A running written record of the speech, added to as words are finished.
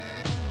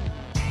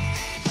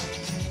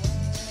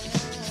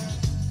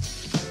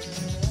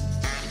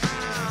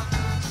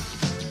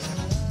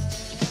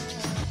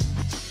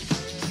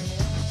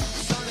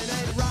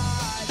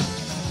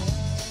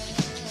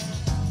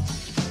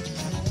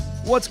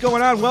What's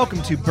going on?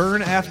 Welcome to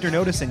Burn After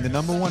Noticing, the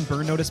number one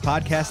Burn Notice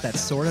podcast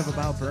that's sort of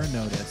about Burn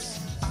Notice.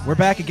 We're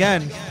back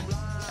again,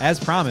 as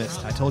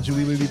promised. I told you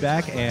we would be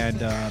back, and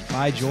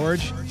by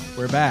George,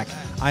 we're back.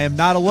 I am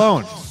not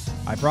alone.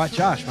 I brought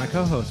Josh, my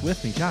co-host,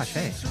 with me. Josh,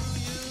 hey.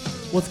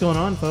 What's going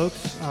on,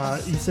 folks?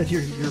 You said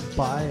you're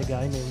by a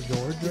guy named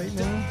George right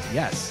now?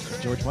 Yes,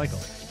 George Michael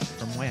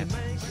from Wham.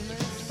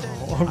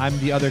 Oh, I'm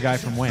the other guy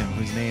from Wham,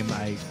 whose name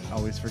I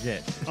always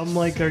forget. I'm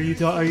like, are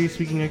you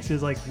speaking next to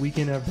his like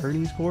Weekend at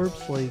Bernie's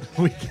corpse? Like,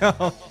 We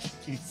go.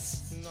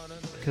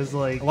 because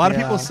like A lot of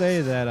people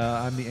say that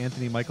I'm the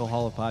Anthony Michael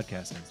Hall of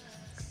podcasting.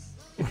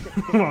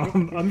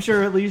 well, I'm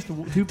sure at least 2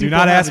 people. Do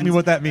not ask me haven't-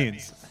 what that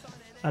means.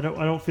 I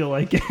don't feel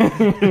like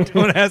it.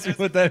 Don't ask me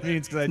what that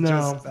means because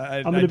No,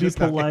 I'm I'm gonna be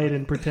polite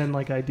and pretend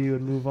like I do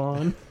and move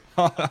on.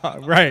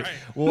 Right.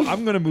 Well,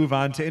 I'm going to move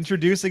on to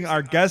introducing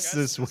our guest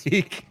this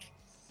week,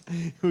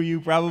 who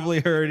you probably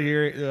heard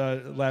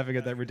here laughing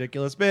at that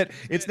ridiculous bit.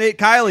 It's Nate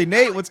Kiley.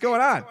 Nate, what's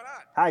going on?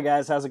 Hi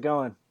guys, how's it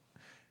going?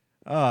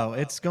 Oh,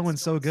 it's going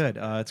so good.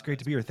 It's great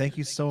to be here. Thank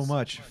you so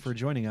much for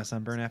joining us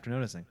on Burn After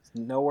Noticing.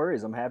 No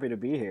worries, I'm happy to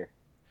be here.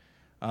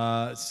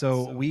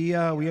 So we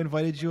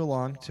invited you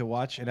along to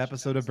watch an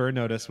episode of Burn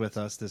Notice with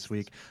us this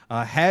week.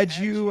 Had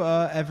you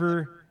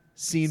ever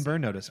seen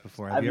Burn Notice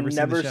before? Have I've you ever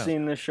never seen the show?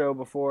 seen this show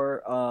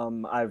before.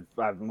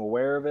 I'm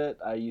aware of it.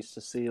 I used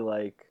to see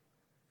like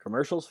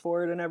commercials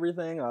for it and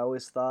everything. I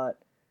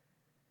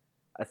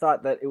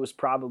thought that it was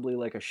probably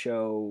like a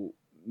show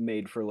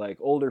made for like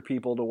older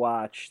people to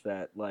watch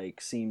that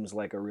like seems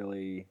like a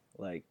really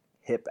like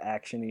hip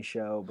actiony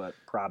show, but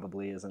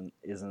probably isn't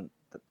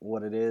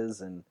what it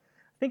is, and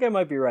I think I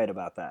might be right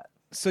about that.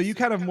 So you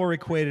kind of more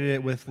equated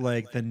it with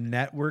like the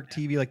network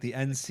TV, like the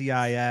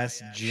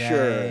NCIS,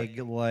 JAG,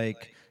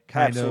 like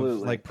kind of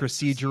Absolutely. like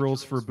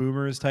procedurals for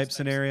boomers type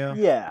scenario.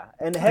 Yeah,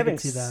 and I having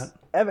can see that.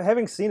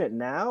 having seen it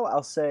now,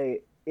 I'll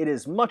say it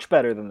is much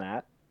better than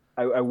that.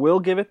 I will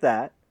give it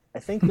that. I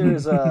think there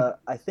is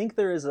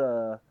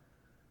a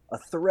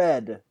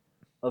thread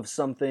of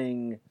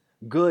something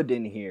good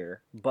in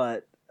here,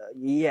 but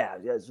yeah,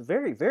 it's a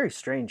very very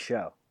strange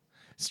show.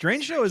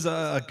 Strange Show is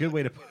a good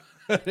way to put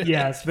it.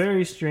 Yeah, it's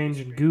very strange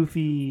and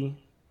goofy.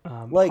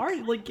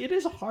 Like- it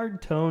is a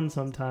hard tone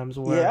sometimes.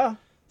 Where Yeah,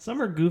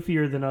 some are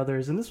goofier than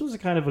others, and this was a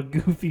kind of a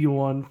goofy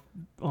one,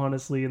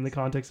 honestly, in the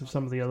context of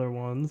some of the other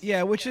ones.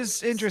 Yeah, which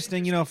is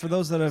interesting, you know, for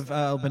those that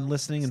have been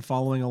listening and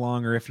following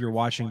along, or if you're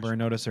watching Burn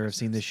Notice or have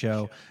seen this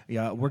show,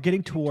 yeah, we're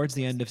getting towards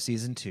the end of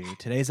Season 2.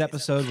 Today's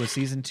episode was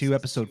Season 2,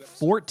 Episode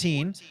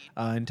 14,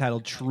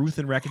 entitled Truth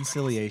and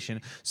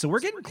Reconciliation. So we're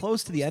getting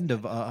close to the end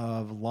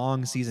of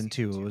long Season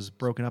 2. It was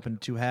broken up into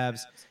 2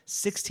 halves,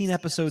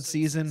 16-episode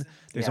season.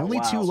 There's Yeah, only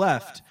wow. 2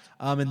 left.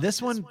 And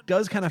this one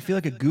does kind of feel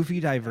like a goofy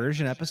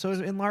diversion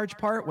episode in large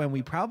part, when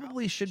we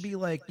probably should be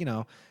like, you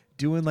know,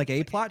 doing like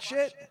A-plot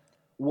shit.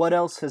 what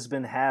else has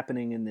been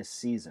happening in this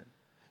season?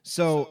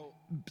 So,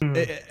 Not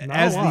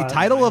as a the lot.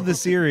 title of the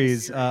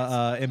series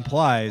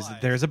implies,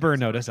 there's a burn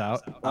notice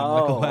out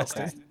on Michael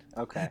Weston.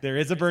 Okay. There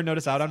is a burn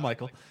notice out on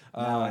Michael.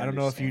 Now I I don't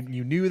know if you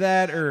understand. knew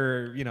that,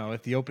 or you know,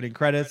 if the opening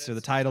credits or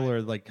the title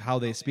or like how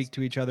they speak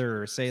to each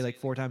other or say like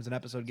 4 times an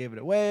episode gave it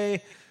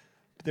away.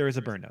 There is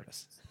a burn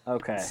notice.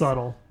 Okay.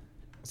 Subtle.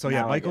 So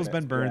yeah, Now I Michael's get it.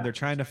 been burned. Yeah. They're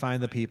trying to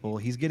find the people.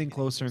 He's getting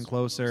closer and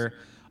closer.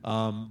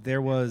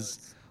 There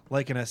was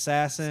like an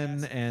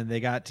assassin, and they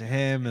got to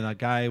him, and a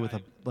guy with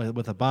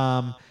a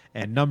bomb,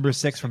 and Number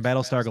 6 from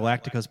Battlestar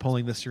Galactica is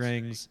pulling the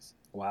strings.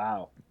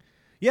 Wow.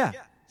 Yeah,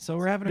 so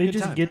we're having a They good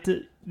just time.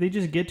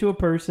 get to a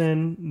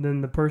person,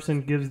 then the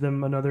person gives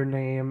them another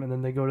name, and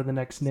then they go to the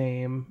next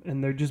name,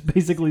 and they're just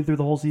basically through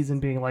the whole season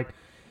being like,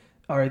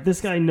 all right,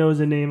 this guy knows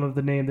the name of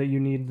the name that you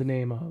need the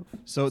name of.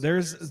 So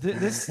there's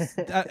this.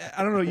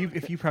 I don't know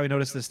if you probably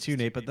noticed this too,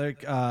 Nate, but there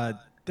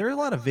are a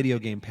lot of video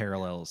game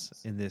parallels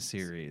in this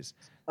series.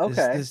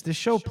 Okay. This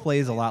show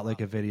plays a lot like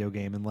a video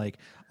game, and like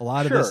a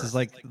lot of this Sure. is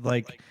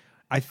like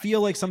I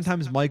feel like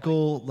sometimes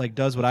Michael like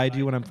does what I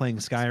do when I'm playing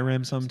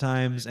Skyrim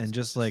sometimes, and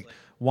just like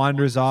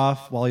wanders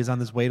off while he's on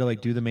his way to like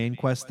do the main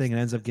quest thing,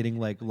 and ends up getting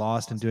like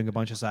lost and doing a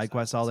bunch of side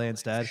quests all day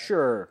instead.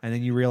 Sure. And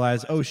then you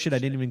realize, oh shit, I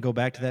didn't even go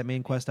back to that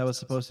main quest I was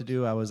supposed to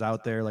do. I was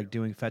out there like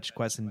doing fetch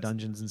quests in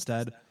dungeons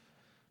instead.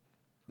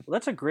 Well,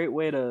 that's a great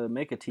way to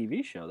make a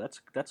TV show.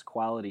 That's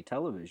quality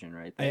television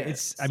right there.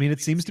 It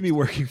seems to be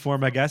working for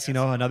him, I guess. You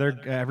know,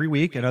 every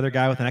week, another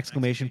guy with an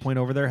exclamation point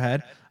over their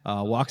head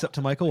walks up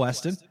to Michael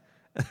Weston,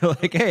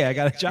 like, hey, I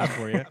got a job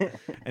for you.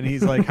 And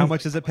he's like, how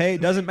much does it pay?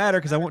 It doesn't matter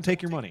because I won't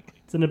take your money.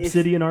 It's an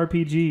Obsidian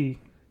RPG.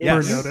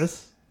 Yes. Burn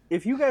Notice.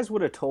 If you guys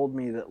would have told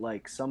me that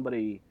like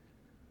somebody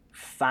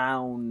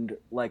found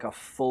like a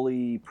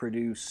fully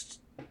produced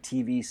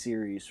TV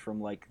series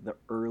from like the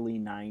early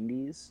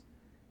 90s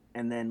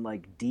and then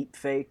like deep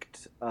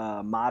faked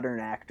modern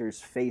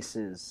actors'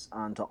 faces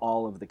onto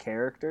all of the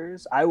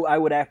characters, I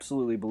would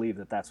absolutely believe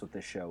that that's what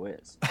this show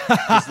is.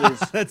 'Cause there's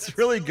That's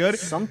really good.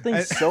 something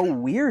so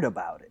weird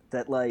about it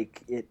that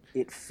like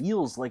it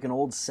feels like an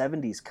old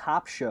 70s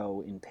cop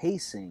show in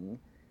pacing,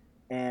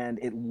 and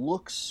it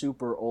looks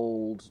super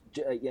old.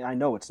 Yeah, I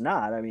know it's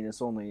not. I mean,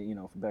 it's only, you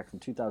know, back from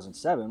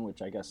 2007,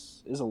 which I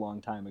guess is a long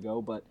time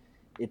ago, but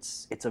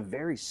it's a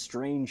very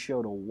strange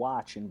show to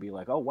watch and be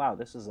like, oh wow,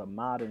 this is a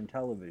modern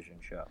television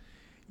show.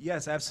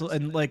 Yes, absolutely.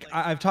 And like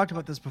I've talked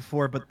about this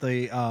before, but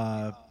the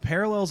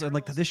parallels and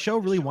like this show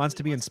really wants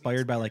to be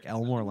inspired by like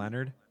Elmore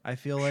Leonard. I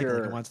feel like, Sure.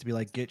 like it wants to be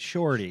like Get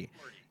Shorty,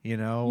 you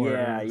know, or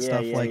Yeah,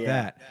 stuff yeah, like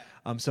yeah.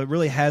 that. So it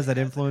really has that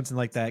influence and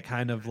like that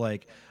kind of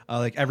like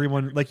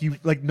everyone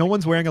like no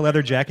one's wearing a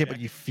leather jacket, but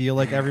you feel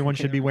like everyone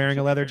should be wearing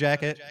a leather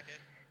jacket.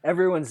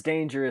 Everyone's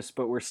dangerous,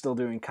 but we're still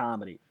doing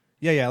comedy.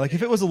 Yeah. Like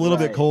if it was a little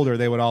bit Right. colder,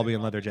 they would all be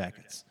in leather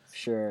jackets.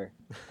 Sure.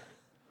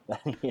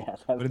 Yeah,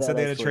 But instead,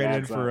 they had to actually trade in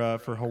adds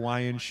up. for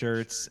Hawaiian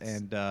shirts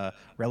and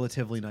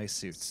relatively nice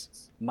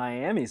suits.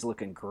 Miami's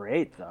looking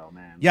great though,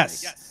 man.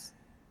 Yes. Like,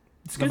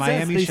 It's The good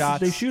Miami they, shots.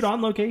 They shoot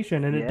on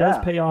location, and it does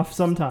Yeah. pay off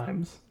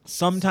sometimes.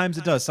 Sometimes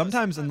it does.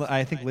 Sometimes, and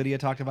I think Lydia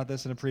talked about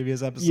this in a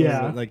previous episode.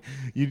 Yeah.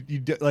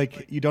 that,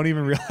 like you don't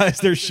even realize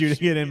they're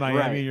shooting it in Miami.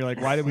 Right. And you're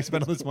like, why did we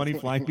spend all this money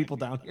flying people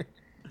down here?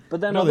 but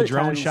then No, other the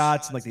drone times,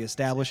 shots and like the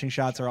establishing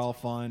shots are all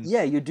fun.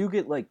 Yeah, you do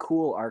get like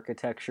cool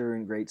architecture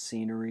and great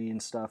scenery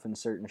and stuff in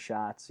certain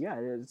shots. Yeah,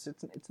 it's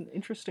an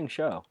interesting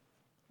show.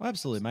 Well,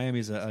 absolutely.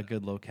 Miami's a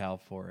good locale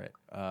for it,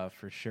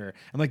 for sure.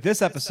 And like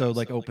this episode,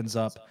 like opens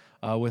up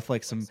with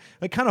like some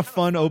like kind of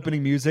fun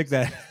opening music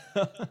that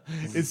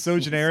is so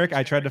generic.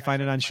 I tried to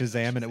find it on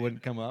Shazam and it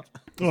wouldn't come up.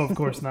 Oh, of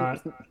course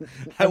not.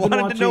 I I've been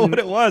wanted to know watching- what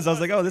it was. I was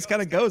like, oh, this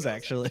kind of goes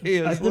actually.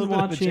 It was I've a little been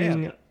bit of a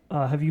jam. watching.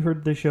 Have you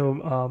heard the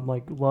show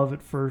like Love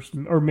at First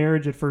or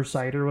Marriage at First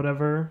Sight or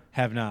whatever?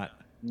 Have not.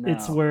 No.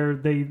 It's where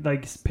they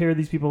like pair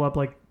these people up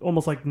like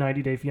almost like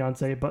 90 Day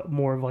Fiance, but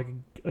more of like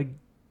a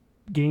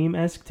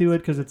game-esque to it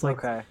because it's like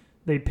okay.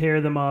 they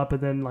pair them up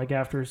and then like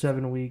after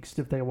 7 weeks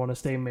if they want to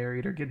stay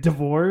married or get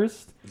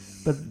divorced.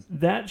 But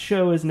that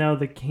show is now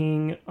the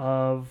king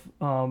of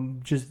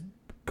just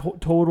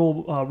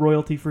total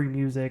royalty-free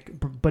music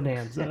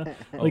bonanza.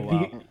 Like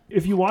wow.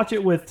 if you watch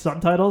it with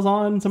subtitles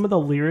on, some of the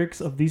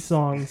lyrics of these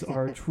songs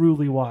are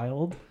truly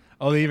wild.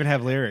 Oh, they even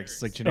have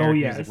lyrics like generic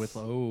yes. music with.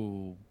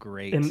 Oh,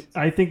 great. And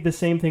I think the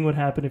same thing would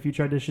happen if you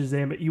tried to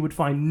Shazam it. You would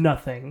find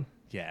nothing.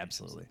 Yeah,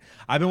 absolutely.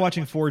 I've been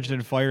watching Forged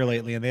in Fire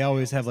lately, and they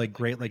always have like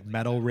great like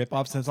metal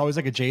rip-offs, and it's always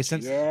like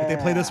adjacent. Like, they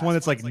play this one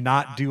that's like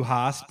not Du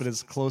Hast, but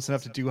is close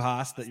enough to Du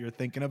Hast that you're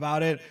thinking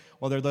about it,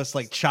 while they're just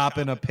like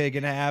chopping a pig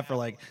in half or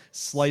like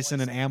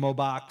slicing an ammo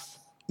box.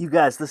 You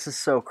guys, this is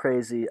so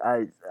crazy.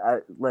 I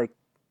like.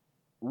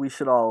 We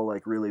should all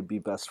like really be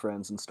best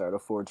friends and start a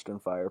Forged in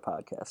Fire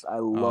podcast. I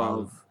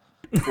love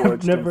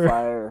Forged Never- in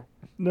Fire.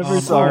 Never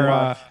saw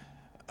Our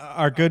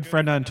our good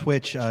friend on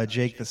Twitch,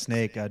 Jake the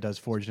Snake, does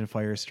Forged in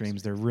Fire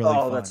streams. They're really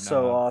fun. That's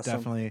so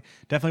awesome.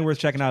 Definitely worth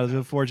checking out. We'll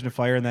do Forged in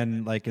Fire, and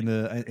then like in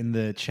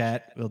the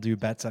chat, we'll do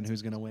bets on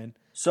who's gonna win.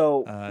 So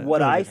what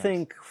really I good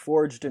think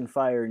Forged in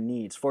Fire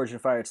needs, Forged in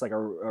Fire, it's like a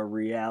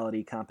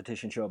reality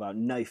competition show about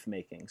knife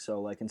making. So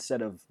like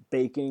instead of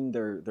baking,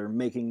 they're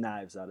making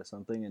knives out of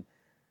something. And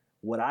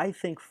what I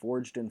think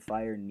Forged in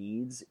Fire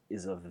needs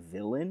is a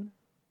villain.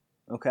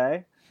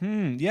 Okay.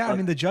 Yeah, I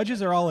mean the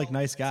judges are all like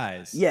nice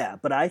guys. Yeah,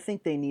 but I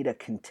think they need a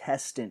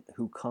contestant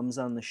who comes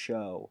on the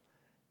show,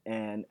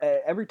 and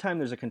every time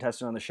there's a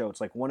contestant on the show,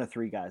 it's like one of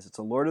three guys. It's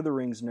a Lord of the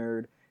Rings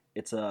nerd,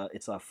 it's a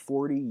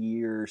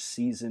 40-year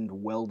seasoned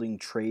welding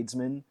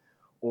tradesman,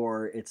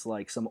 or it's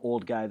like some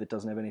old guy that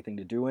doesn't have anything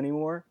to do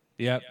anymore.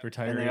 Yep,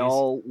 retirees. And they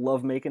all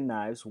love making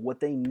knives. What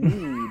they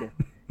need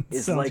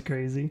is Sounds like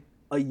crazy.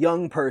 a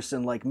young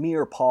person like me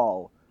or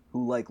Paul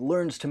who like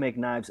learns to make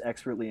knives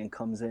expertly and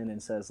comes in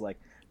and says like,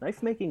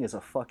 knife making is a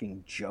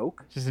fucking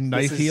joke. Just a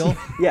knife This is- heel.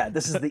 Yeah,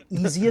 this is the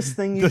easiest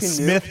thing you The can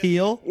Smith do.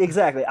 heel.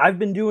 Exactly. I've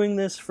been doing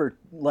this for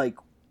like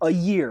a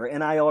year,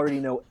 and I already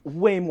know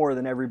way more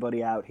than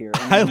everybody out here.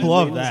 And I he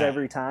love wins that.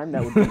 every time.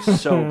 That would be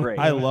so great.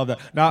 I love that.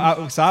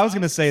 Now, so I was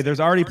going to say there's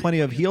already plenty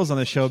of heels on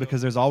the show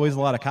because there's always a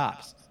lot of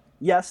cops.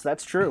 Yes,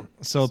 that's true.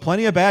 So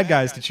plenty of bad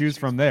guys to choose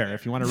from there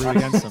if you want to root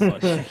against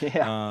somebody.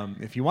 Yeah.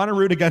 If you want to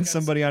root against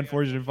somebody on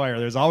Forged in Fire,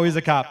 there's always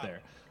a cop there.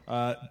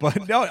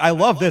 But no, I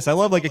love this. I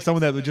love like someone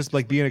that would just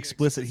like be an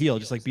explicit heel,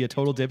 just like be a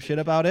total dipshit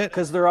about it.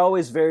 Because they're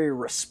always very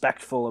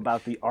respectful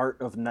about the art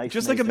of knife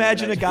Just like making.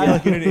 imagine a guy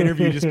like in an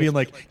interview just being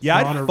like, "Yeah,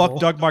 I'd Honorable. fuck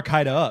Doug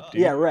Marcaida up,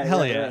 dude." Yeah, right.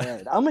 Hell right, yeah.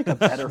 right. I'll make a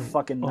better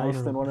fucking knife than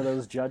Honorable. one of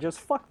those judges.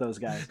 Fuck those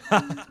guys.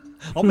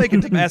 I'll make a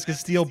Damascus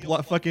steel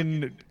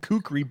fucking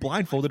kukri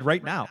blindfolded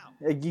right now.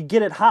 You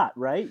get it hot,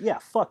 right? Yeah,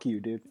 fuck you,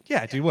 dude.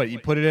 Yeah, dude, what? You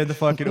put it in the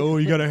fucking, oh,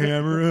 you got a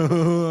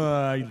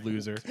hammer? You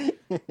loser.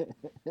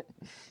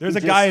 There's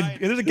a guy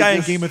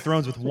in Game of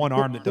Thrones with one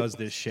arm that does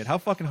this shit. How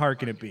fucking hard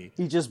can it be?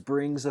 He just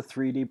brings a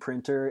 3D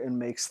printer and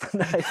makes the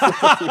knife. with a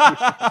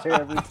 3D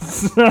printer every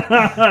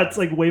time. It's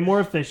like way more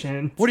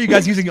efficient. What are you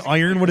guys using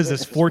iron? What is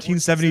this,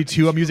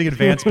 1472? I'm using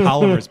advanced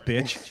polymers,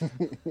 bitch.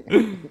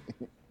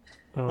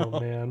 Oh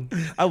man.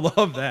 I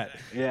love that.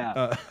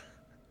 Yeah.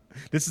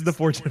 This is the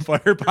Forged in Fire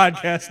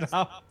podcast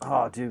now.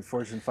 Oh, dude,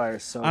 Forged in Fire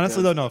is so Honestly,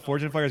 good. though, no,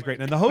 Forged in Fire is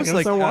great. And the I'm host, gonna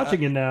like, start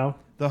watching it now.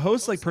 the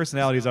host, like,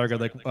 personalities are good.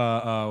 Like,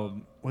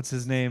 what's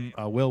his name?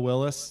 Will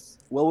Willis.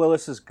 Will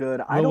Willis is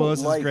good. Will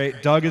Willis is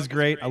great. Doug is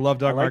great. I love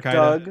Doug Marcaida.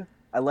 Doug.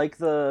 I like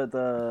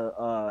the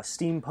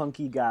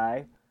steampunky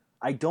guy.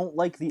 I don't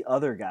like the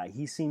other guy.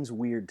 He seems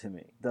weird to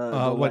me.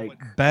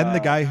 Ben,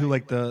 the guy who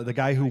the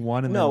guy who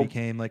won and then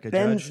became like a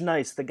Ben's judge?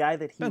 nice. The guy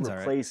that he Ben's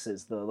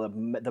replaces,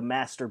 the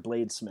master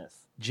bladesmith.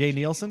 Jay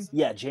Nielsen?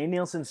 Yeah, Jay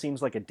Nielsen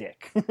seems like a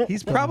dick.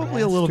 He's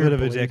probably a little bit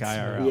of a dick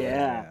IRL.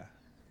 Yeah.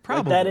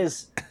 Probably.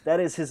 Like that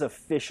is his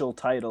official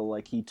title.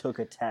 Like he took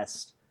a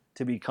test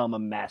to become a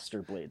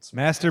master bladesmith.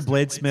 Master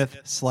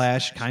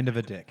bladesmith / kind of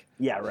a dick.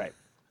 Yeah, right.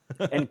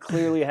 And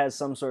clearly has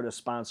some sort of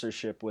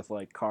sponsorship with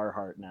like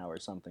Carhartt now or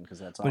something because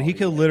that's all. But he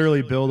could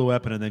literally build a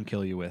weapon and then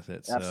kill you with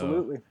it. So.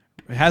 Absolutely.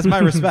 It has my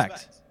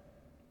respect.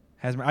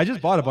 I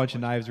just bought a bunch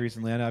of knives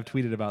recently. I know I've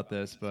tweeted about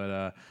this,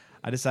 but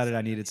I decided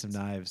I needed some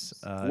knives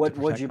to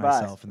protect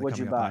myself in the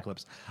coming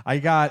apocalypse. I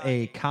got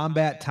a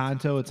Combat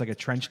Tonto. It's like a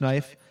trench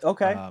knife.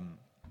 Okay.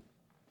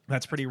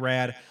 That's pretty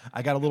rad.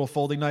 I got a little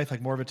folding knife,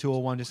 like more of a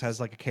 201, just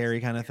has like a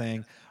carry kind of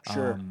thing.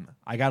 Sure.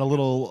 I got a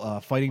little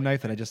fighting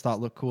knife that I just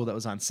thought looked cool that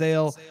was on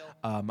sale.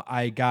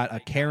 I got a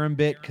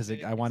karambit because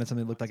I wanted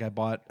something that looked like I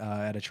bought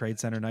at a Trade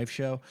Center knife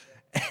show.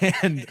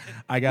 And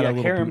I got a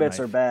little karambits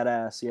are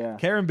badass, yeah.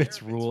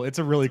 Karambits rule. It's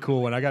a really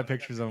cool one. I got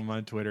pictures of them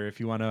on Twitter. If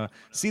you want to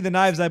see the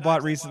knives I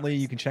bought recently,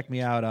 you can check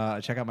me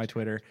out. Check out my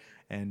Twitter.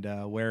 And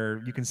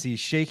where you can see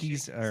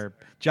Shakey's or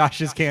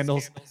Josh's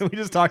candles. We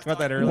just talked about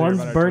that earlier.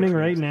 One's burning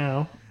right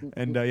now.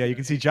 And you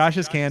can see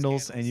Josh's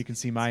candles and you can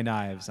see my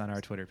knives on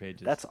our Twitter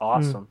pages. That's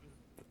awesome.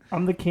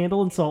 I'm the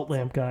candle and salt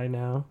lamp guy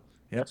now.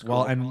 Yep.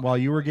 Cool. While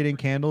you were getting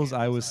candles,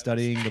 I was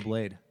studying the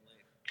blade.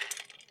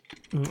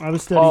 I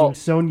was studying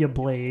Sonya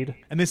Blade.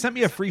 And they sent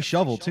me a free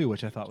shovel too,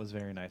 which I thought was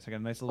very nice. I got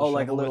a nice little shovel.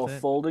 Like a little with it.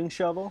 folding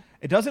shovel?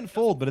 It doesn't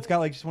fold, but it's got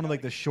like just one of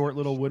like the short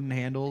little wooden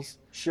handles.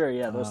 Sure,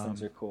 yeah, those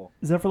things are cool.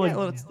 Is that for like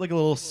it's like a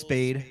little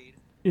spade.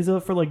 Is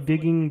it for like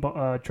digging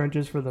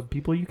trenches for the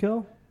people you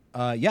kill?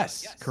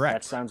 Yes,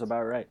 correct. That sounds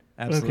about right.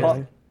 Absolutely.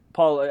 Okay.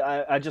 Paul,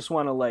 I just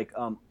want to like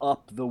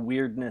up the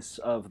weirdness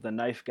of the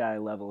knife guy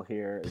level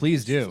here.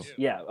 Please do.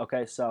 Yeah,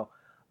 okay. So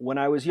when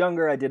I was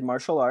younger, I did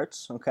martial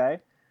arts, okay?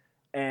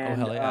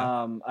 And hell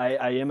yeah.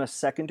 I am a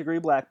second-degree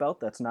black belt.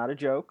 That's not a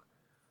joke.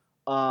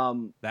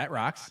 That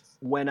rocks.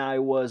 When I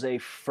was a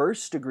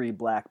first-degree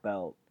black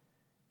belt,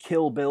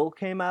 Kill Bill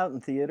came out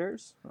in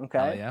theaters,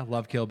 okay? Oh, yeah.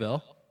 Love Kill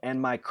Bill.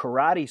 And my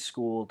karate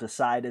school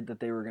decided that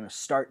they were going to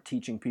start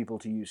teaching people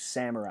to use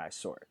samurai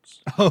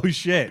swords. Oh,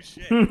 shit.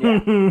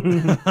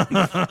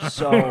 Yeah.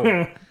 So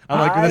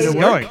I like where this is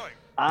going.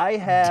 I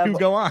have Do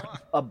go on.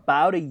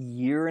 about a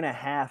year and a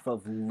half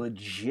of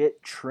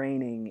legit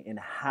training in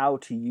how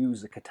to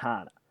use a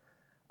katana.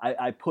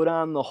 I put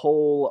on the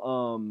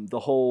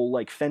whole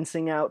like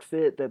fencing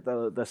outfit that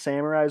the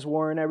samurais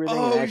wore and everything,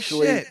 and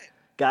actually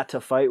got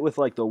to fight with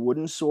like the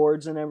wooden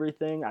swords and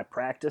everything. I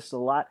practiced a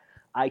lot.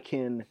 I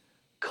can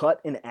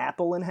cut an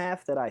apple in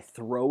half that I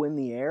throw in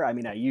the air. I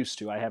mean, I used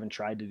to. I haven't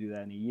tried to do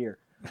that in a year.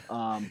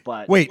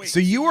 But wait, so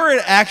you were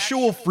an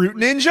actual fruit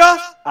ninja?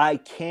 I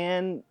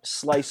can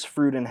slice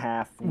fruit in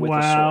half with a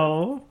sword.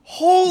 Wow.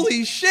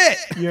 Holy shit.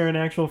 You're an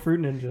actual fruit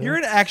ninja. You're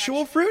an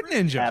actual fruit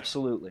ninja.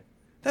 Absolutely.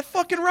 That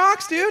fucking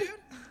rocks, dude.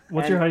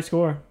 What's your high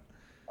score?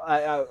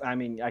 I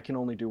mean, I can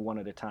only do one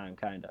at a time,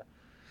 kind of.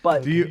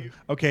 But do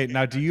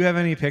you have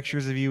any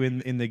pictures of you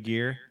in the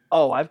gear?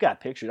 Oh, I've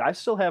got pictures. I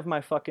still have my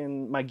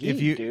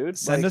gi, dude.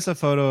 Send us a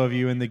photo of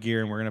you in the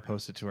gear, and we're gonna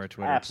post it to our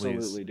Twitter.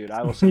 Absolutely, please. dude.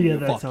 I will send you.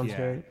 That sounds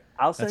great.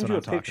 I'll send you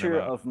a picture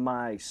of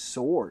my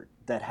sword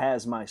that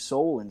has my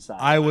soul inside.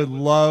 I would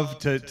love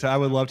to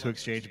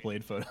exchange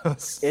blade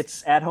photos.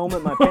 It's at home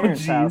at my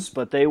parents' house,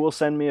 but they will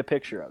send me a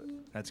picture of it.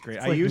 That's great.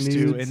 I used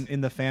to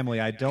in the family.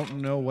 I don't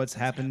know what's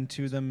happened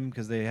to them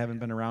because they haven't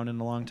been around in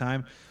a long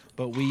time.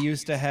 But we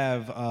used to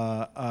have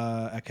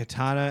a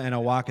katana and a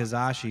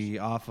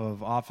wakizashi off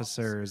of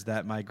officers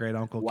that my great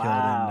uncle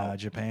killed in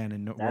Japan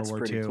in World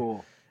War II.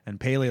 Cool. And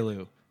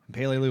Peleliu.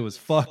 Peleliu was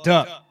fucked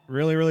up.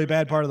 Really, really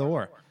bad part of the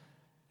war.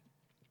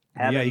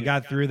 Yeah, he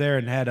got through there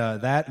and had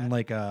that and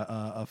like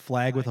a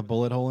flag with a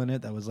bullet hole in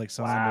it that was like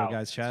sewn into a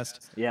guy's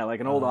chest. Yeah, like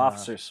an old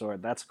officer's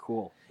sword. That's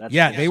cool.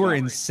 They were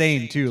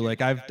insane too.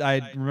 Like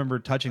I remember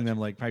touching them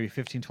like probably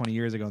 15, 20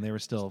 years ago and they were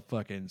still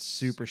fucking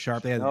super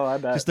sharp. They had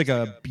just like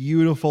a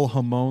beautiful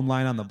hamon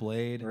line on the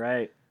blade.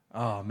 Right.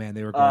 Oh man,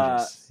 they were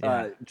gorgeous.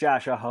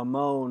 Josh, a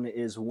hamon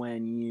is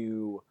when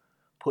you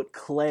put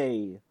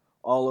clay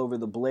all over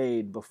the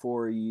blade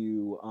before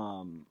you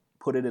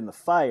put it in the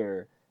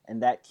fire.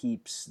 And that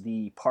keeps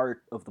the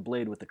part of the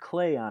blade with the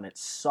clay on it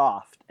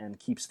soft and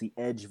keeps the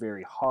edge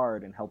very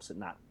hard and helps it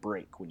not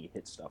break when you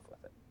hit stuff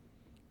with it.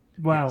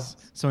 Wow. Yes.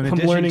 So in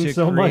addition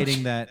to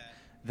creating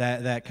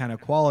that kind of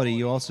quality,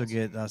 you also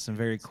get some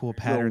very cool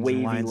patterns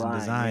and lines and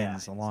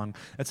designs along.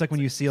 It's like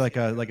when you see like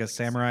a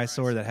samurai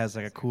sword that has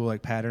like a cool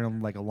like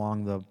pattern like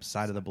along the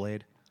side of the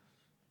blade.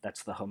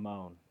 That's the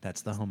hamon.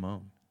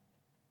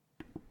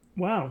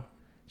 Wow.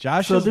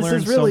 Josh has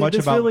learned so much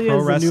about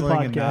pro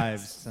wrestling and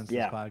knives since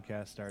this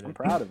podcast started. I'm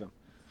proud of him.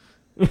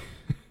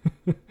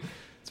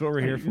 That's what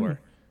we're here for.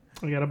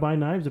 I gotta buy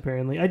knives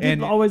apparently. I did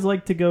And- always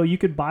like to go. You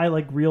could buy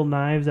like real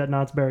knives at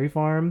Knott's Berry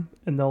Farm,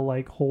 and they'll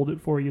like hold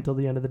it for you till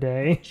the end of the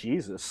day,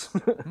 Jesus.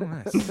 Oh,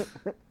 nice.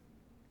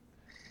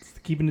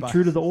 keeping it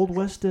true to the old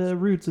west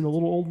roots in the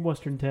little old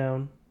western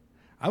town.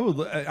 I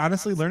would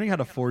honestly learning how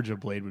to forge a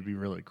blade would be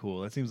really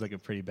cool. That seems like a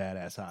pretty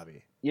badass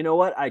hobby. You know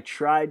what? I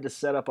tried to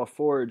set up a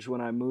forge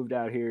when I moved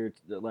out here,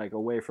 like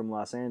away from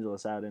Los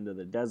Angeles, out into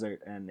the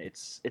desert, and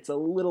it's a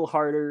little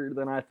harder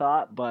than I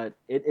thought, but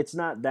it's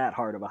not that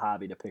hard of a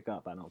hobby to pick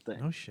up. I don't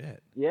think. Oh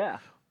shit. Yeah.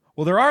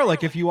 Well, there are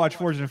like if you watch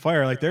Forged in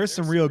Fire, like there's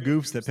some real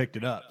goofs that picked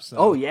it up. So.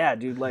 Oh yeah,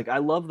 dude. Like I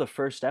love the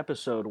first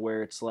episode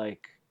where it's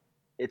like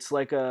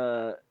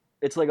a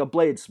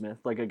bladesmith,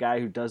 like a guy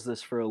who does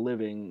this for a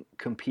living,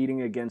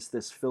 competing against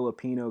this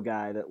Filipino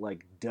guy that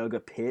like dug a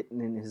pit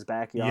in his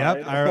backyard.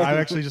 Yep, I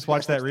actually just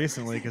watched that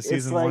recently because It's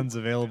season like- 1's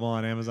available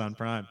on Amazon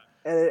Prime.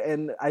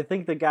 And I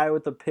think the guy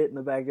with the pit in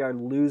the backyard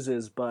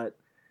loses, but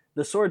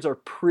the swords are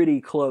pretty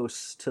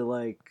close to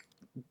like,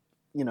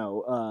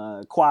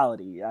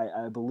 quality.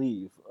 I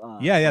believe.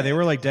 Yeah, they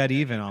were like dead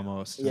even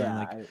almost. And Yeah,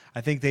 like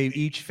I think they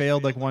each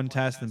failed like one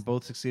test and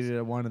both succeeded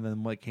at one, and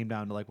then like came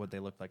down to like what they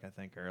looked like. I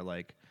think or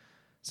like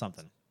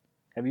something.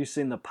 Have you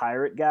seen the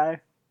pirate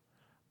guy?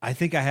 I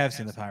think I have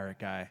seen the Pirate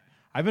Guy.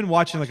 I've been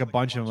watching like a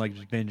bunch of them, like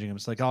just binging them.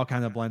 It's like all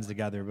kind of blends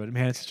together. But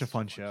man, it's such a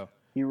fun show.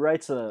 He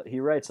writes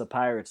a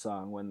pirate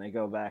song when they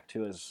go back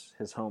to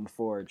his home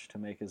forge to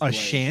make his A blade,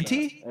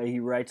 shanty? so, he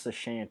writes a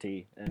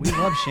shanty and We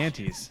love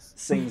shanties.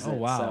 sings Oh, it.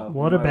 wow. So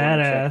What you a might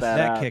wanna check badass. That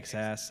out. kicks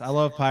ass. I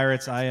love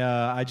pirates.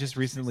 I just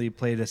recently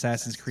played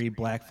Assassin's Creed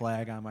Black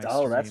Flag on my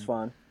Oh, stream. that's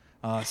fun.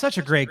 Such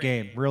a great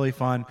game, really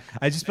fun.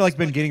 I just feel like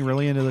been getting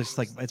really into this.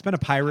 Like it's been a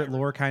pirate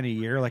lore kind of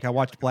year. Like I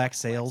watched Black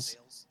Sails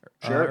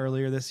Sure.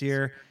 earlier this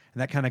year,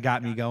 and that kind of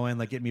got me going.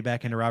 Like getting me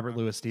back into Robert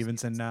Louis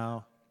Stevenson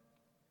now.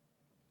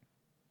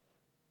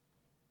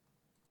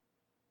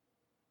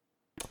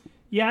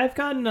 Yeah, I've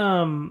gotten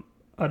an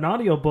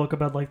audiobook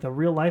about like the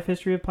real life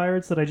history of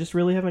pirates that I just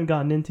really haven't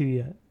gotten into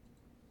yet.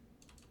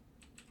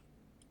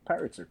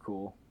 Pirates are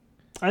cool.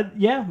 I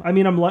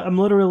mean, I'm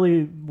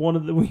literally one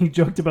of the. We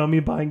joked about me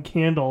buying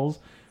candles.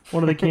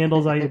 One of the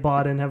candles I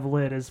bought and have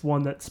lit is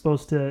one that's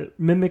supposed to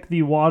mimic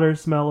the water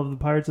smell of the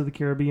Pirates of the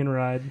Caribbean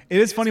ride. It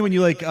is funny when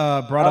you like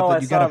brought Oh, up I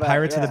that you got saw a that,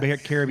 Pirates of the yeah.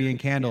 Caribbean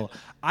candle.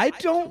 I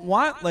don't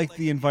want like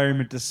the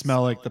environment to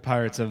smell like the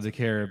Pirates of the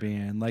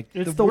Caribbean. Like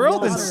It's the the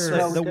world water. is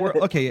Smells the world.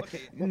 good. Okay,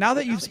 now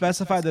that you've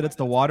specified that it's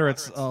the water,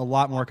 it's a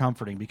lot more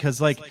comforting because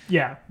like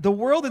Yeah. the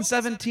world in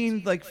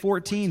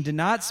 14 did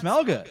not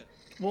smell good.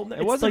 Well,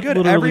 It wasn't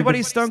good.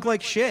 Everybody stunk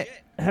like shit.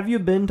 Have you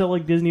been to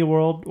like Disney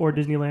World or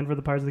Disneyland for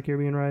the Pirates of the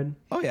Caribbean ride?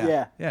 Oh yeah,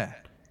 Yeah. yeah.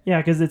 Yeah,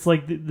 because it's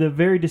like the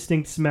very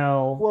distinct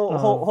smell. Well, of-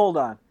 hold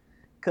on,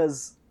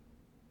 because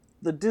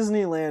the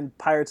Disneyland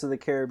Pirates of the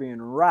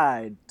Caribbean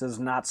ride does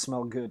not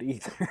smell good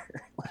either.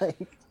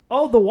 Like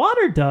Oh, the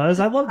water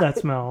does. I love that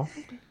smell.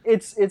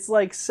 it's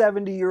like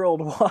 70-year-old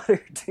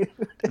water, dude.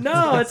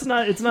 No, it's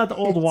not. It's not the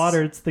old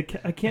water. It's the.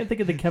 I can't think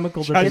of the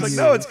chemical that I they was like, use.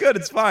 no, it's good.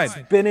 It's fine.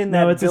 Been in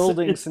No, that it's a-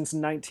 building it's- since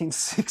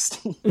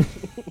 1960.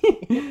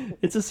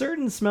 It's a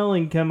certain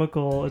smelling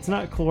chemical. It's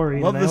not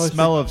chlorine. Love and I the always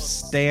smell of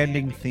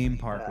standing theme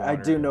park water. I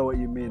do know what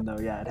you mean, though.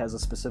 Yeah, it has a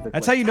specific.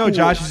 That's like, how you know cool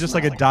Josh is just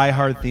like a smell.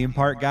 diehard theme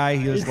park guy.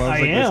 He just loves I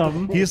like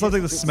am. This, he just loves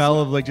like the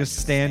smell of like just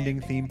standing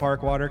theme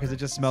park water because it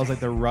just smells like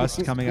the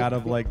rust coming out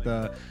of like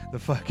the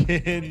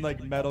fucking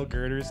like metal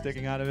girders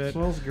sticking out of it.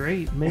 smells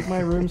great. Make my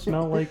room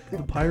smell like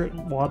the pirate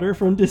water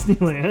from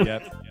Disneyland.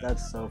 Yep.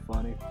 That's so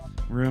funny.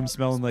 Room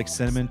smelling like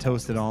cinnamon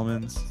toasted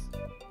almonds.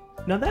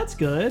 Now that's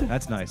good.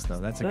 That's nice though.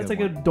 That's a That's good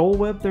like one. a Dole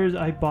Whip.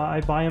 I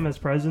buy them as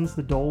presents.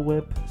 The Dole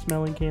Whip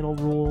smelling candle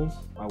rules.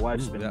 My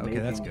wife's Ooh, been okay,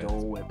 that's making good.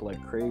 Dole Whip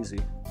like crazy.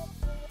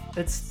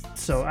 It's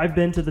so I've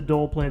been to the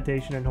Dole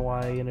plantation in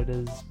Hawaii and it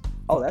is.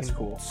 Oh, that's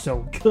fucking cool.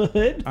 So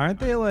good. Aren't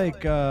they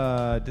like?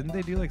 Didn't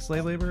they do like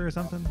slave labor or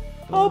something?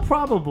 Oh,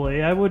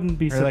 probably. I wouldn't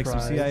be Or surprised. like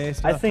some CIA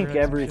stuff. I think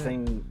or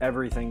some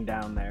everything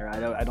down there.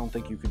 I don't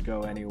think you could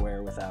go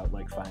anywhere without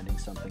like finding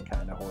something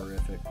kind of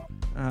horrific. shit?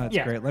 That's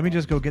Yeah. great. Let me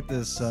just go get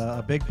this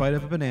a big bite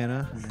of a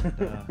banana.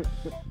 And,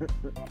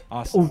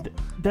 awesome. Oh,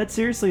 that's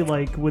seriously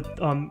like with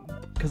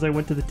because I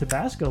went to the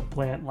Tabasco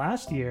plant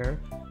last year,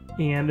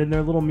 and in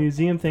their little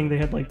museum thing they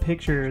had like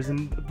pictures,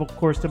 and of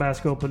course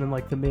Tabasco opened in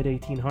like the mid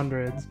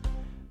 1800s,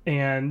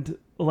 and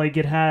like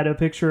it had a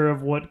picture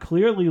of what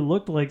clearly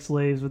looked like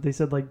slaves, but they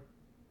said like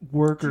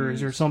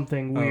workers or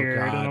something Oh, weird,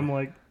 and God. I'm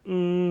like,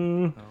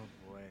 Oh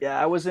boy. Yeah,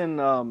 I was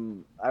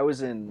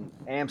in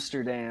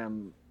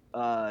Amsterdam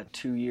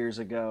 2 years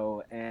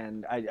ago,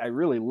 and I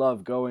really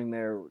love going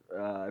there.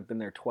 I've been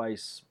there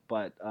twice,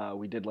 but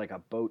we did like a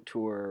boat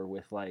tour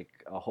with like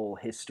a whole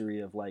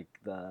history of like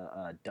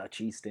the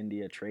Dutch East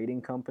India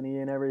Trading Company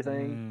and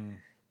everything.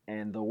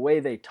 And the way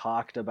they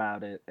talked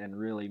about it and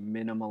really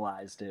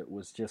minimalized it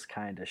was just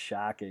kind of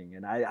shocking.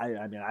 And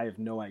I mean, I have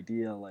no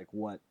idea like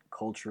what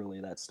culturally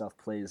that stuff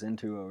plays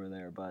into over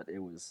there, but it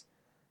was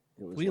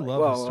We like, love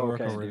whoa,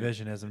 historical okay, dude.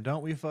 revisionism,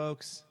 don't we,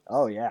 folks?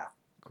 Oh yeah.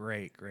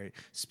 Great.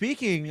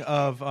 Speaking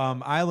of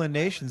island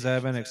nations that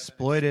have been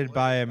exploited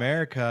by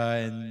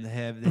America and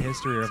have the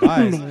history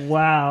revised,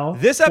 Wow.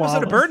 this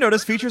episode of Flawless. Burn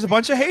Notice features a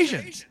bunch of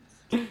Haitians.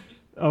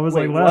 I was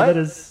Wait, like, wow, what? that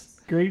is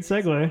great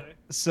segue.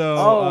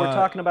 So, we're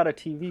talking about a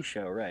TV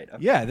show, right?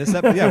 Okay. Yeah, this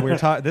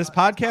this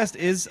podcast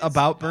is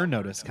about Burn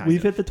Notice.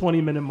 We've hit the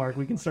 20-minute mark.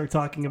 We can start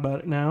talking about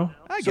it now.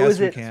 I So guess is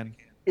we it- can.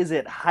 Is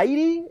it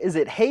Haiti? Is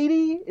it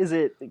Haiti? Is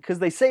it because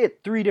they say it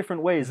 3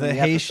 different ways? The in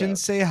the Haitians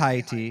episode. say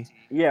Haiti.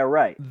 Yeah,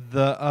 right.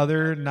 The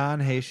other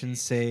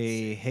non-Haitians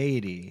say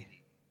Haiti,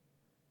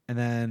 and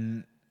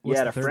then what's You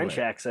had the a third French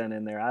way? accent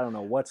in there. I don't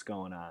know what's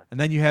going on. And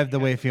then you have the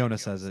way Fiona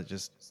says it,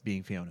 just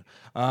being Fiona.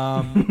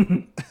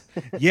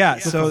 Yeah.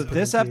 So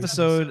this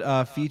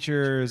episode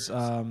features a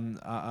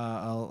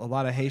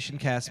lot of Haitian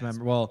cast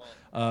members. Well,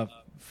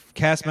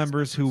 cast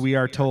members who we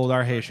are told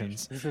are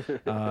Haitians.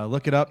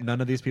 Look it up.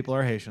 None of these people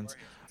are Haitians.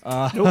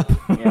 Yeah,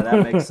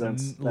 that makes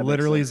sense. That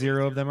Literally makes sense.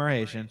 0 of them are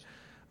Haitian.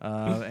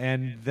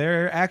 And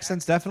their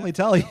accents definitely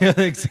tell you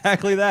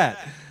exactly that.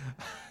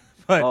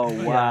 But Oh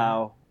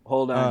wow!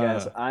 Hold on,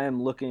 guys. Uh, I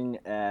am looking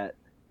at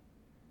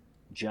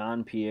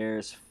John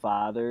Pierre's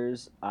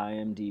father's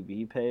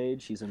IMDb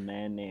page. He's a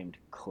man named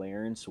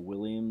Clarence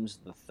Williams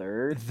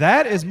III.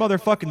 that is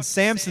motherfucking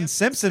Samson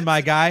Simpson,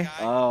 my guy.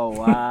 Oh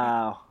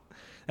wow!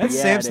 That's Yeah,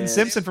 it Samson is.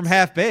 Simpson from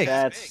Half Baked.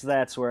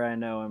 That's where I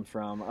know him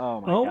from. Oh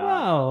my Oh, god!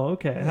 wow.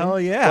 Okay. Hell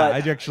yeah!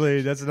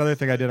 But- That's another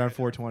thing I did on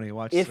 420.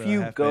 Watch. If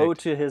you Half go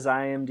Baked. to his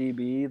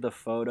IMDb, the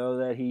photo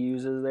that he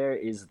uses there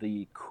is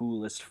the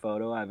coolest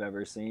photo I've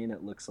ever seen.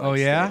 It looks like Oh,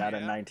 yeah? straight out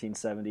of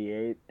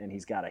 1978, and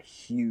he's got a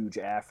huge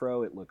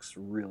afro. It looks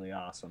really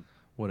awesome.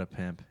 What a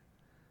pimp!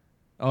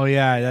 Oh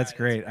yeah, that's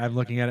great. I'm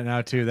looking at it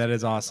now too. That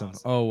is awesome.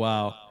 Oh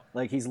wow,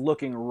 Like he's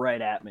looking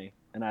right at me,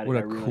 and I what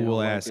I a really cool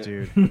don't ass like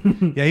it.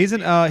 dude. Yeah, he's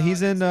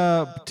in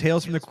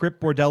Tales from the Crypt,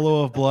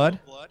 Bordello of Blood,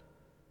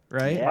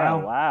 right? Yeah,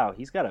 Wow. wow.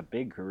 He's got a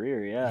big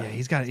career. Yeah.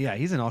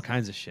 He's in all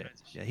kinds of shit.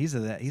 Yeah, he's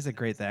a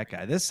great that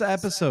guy. This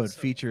episode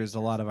features a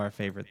lot of our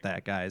favorite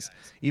that guys.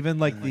 Even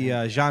like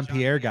the Jean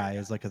Pierre guy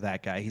is like a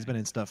that guy. He's been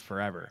in stuff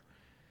forever.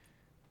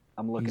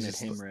 I'm looking He's at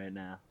just- him right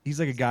now. He's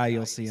like a guy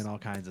you'll see in all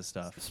kinds of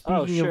stuff. Speaking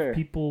Oh, sure. of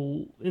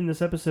people in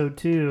this episode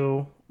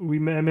too, I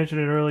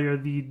mentioned it earlier.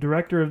 The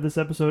director of this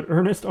episode,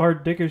 Ernest R.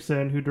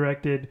 Dickerson, who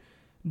directed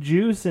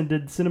Juice and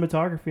did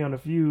cinematography on a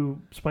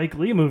few Spike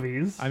Lee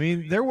movies. I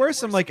mean, there were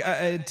some like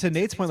to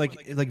Nate's point,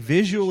 like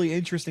visually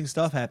interesting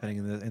stuff happening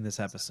in this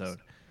episode.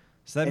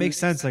 So that And- makes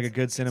sense. Like a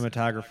good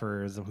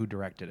cinematographer is who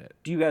directed it.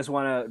 Do you guys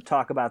want to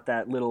talk about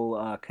that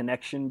little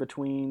connection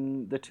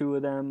between the two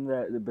of them,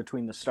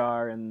 between the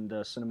star and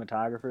the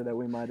cinematographer that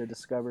we might have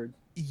discovered?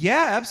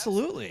 Yeah,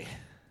 absolutely.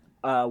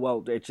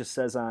 Well, it just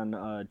says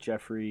on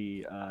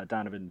Jeffrey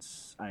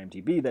Donovan's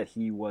IMDb that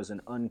he was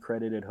an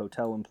uncredited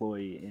hotel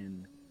employee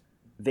in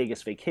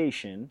Vegas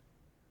Vacation.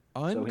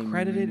 So he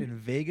Uncredited in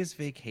Vegas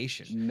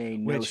Vacation. May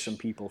know Which- some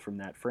people from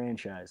that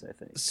franchise, I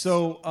think.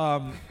 So,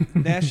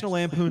 National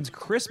Lampoon's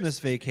Christmas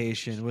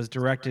Vacation was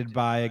directed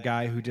by a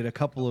guy who did a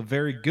couple of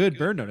very good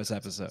Burn Notice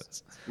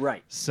episodes.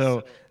 Right.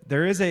 So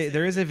there is a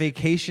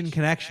vacation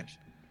connection.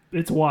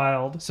 It's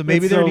wild. So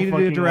maybe It's they so needed a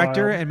fucking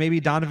director, wild. and maybe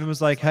Donovan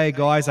was like, "Hey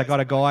guys, I got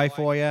a guy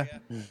for you.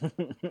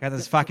 Got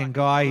this fucking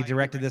guy. He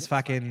directed this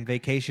fucking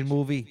vacation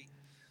movie."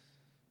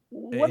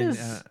 What And,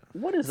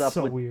 is up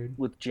so with, weird.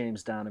 with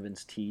James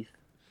Donovan's teeth?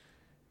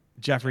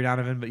 Jeffrey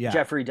Donovan, but yeah,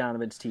 Jeffrey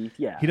Donovan's teeth,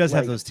 yeah. he does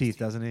have like, those teeth,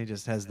 doesn't he?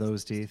 Just has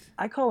those teeth.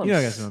 I call him. You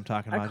know, guys know what I'm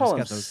talking about. I call Just him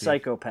got those teeth.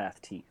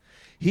 psychopath teeth.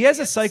 He has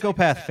a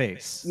psychopath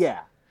face. Yeah.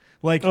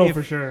 Like Oh, if,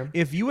 for sure.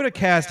 If you would have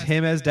cast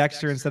him as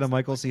Dexter instead of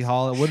Michael C.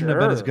 Hall, it wouldn't have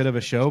been as Sure. good of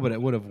a show, but it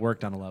would have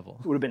worked on a level.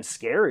 It would have been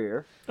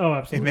scarier. Oh, It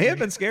absolutely. may have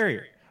been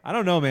scarier. I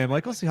don't know, man.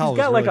 Michael C. Hall He's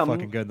was got really like a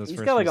fucking good in those he's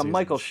first got like few a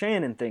Michael seasons.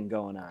 Shannon thing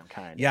going on,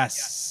 kind of.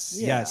 Yes,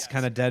 Yeah. yes,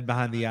 kind of dead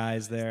behind the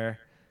eyes there.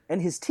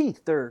 And his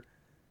teeth, they're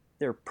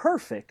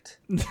perfect.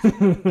 They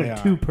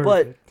Too are.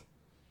 perfect.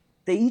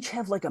 They each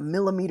have like a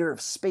millimeter of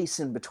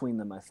space in between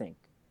them, I think.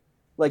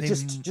 Like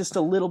just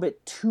a little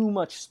bit too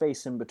much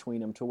space in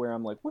between them to where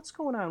I'm like, what's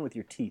going on with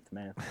your teeth,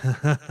 man?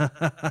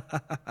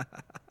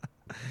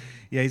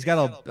 Yeah, he's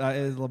got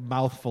a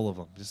mouthful of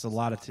them. Just a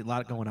lot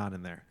going on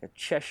in there. A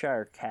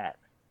Cheshire cat.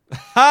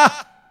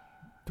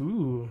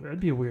 Ooh, that'd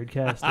be a weird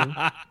casting.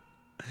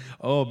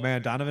 Oh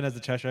man, Donovan has the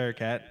Cheshire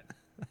Cat.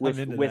 With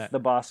I'm into with that. the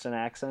Boston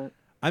accent.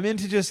 I'm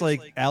into just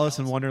like Alice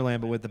in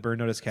Wonderland, but with the Burn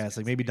Notice cast.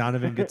 Like maybe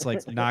Donovan gets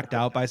like knocked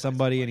out by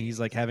somebody, and he's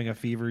like having a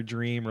fever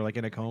dream or like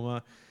in a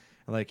coma,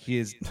 like he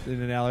is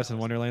in an Alice in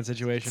Wonderland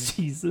situation.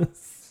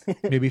 Jesus.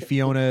 Maybe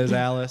Fiona is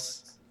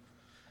Alice.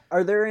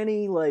 Are there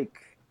any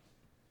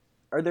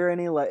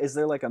is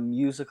there like a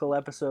musical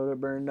episode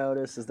of Burn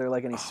Notice? Is there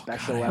like any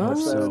special God, I hope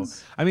so.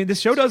 episodes? I mean, this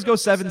show does go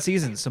 7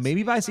 seasons, so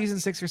maybe by season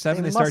 6 or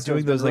 7 they must start have doing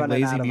been those like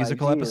running lazy out of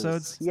musical ideas.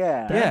 episodes.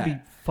 Yeah. That'd Yeah.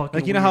 be fucking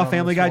Like you know how weird on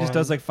Family this Guy just one.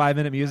 does like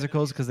 5-minute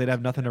musicals because they'd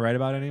have nothing to write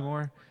about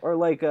anymore. Or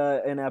like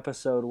an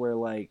episode where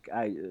like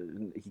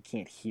he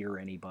can't hear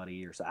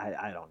anybody or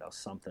I don't know,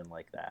 something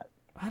like that.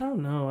 I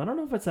don't know. I don't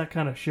know if it's that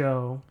kind of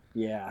show.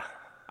 Yeah.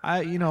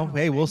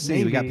 Hey, we'll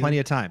see. We got Maybe. plenty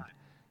of time.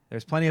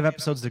 There's plenty of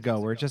episodes to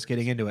go. We're just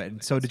getting into it.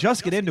 And so to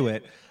just get into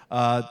it,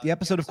 the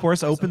episode, of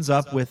course, opens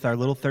up with our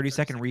little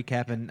 30-second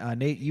recap. And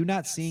Nate, you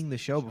not seeing the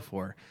show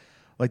before,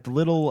 like the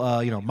little,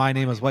 my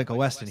name is Michael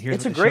Weston. Here's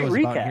It's what a the great show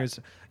is about. recap.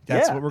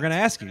 That's Yeah. what we're going to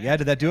ask you. Yeah,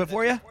 did that do it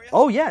for you?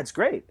 Oh yeah, it's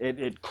great.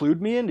 It clued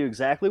me into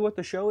exactly what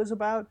the show is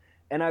about,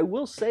 and I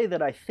will say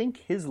that I think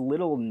his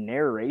little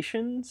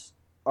narrations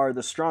are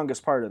the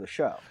strongest part of the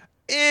show.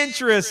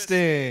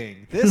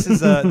 Interesting. This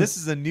is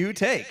a new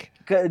take.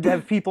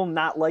 Have people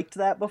not liked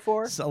that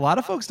before? So a lot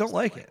of folks don't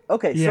like it.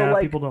 Okay, Yeah, so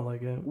like people don't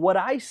like it. what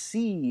I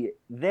see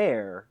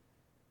there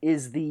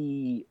is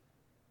the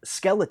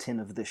skeleton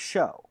of this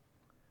show.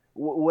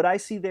 What I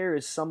see there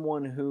is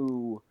someone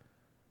who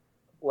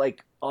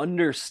like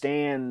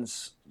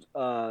understands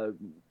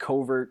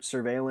covert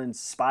surveillance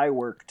spy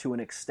work to an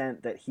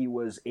extent that he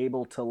was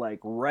able to like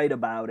write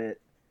about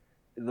it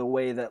the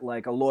way that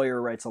like a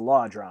lawyer writes a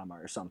law drama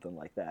or something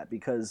like that,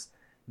 because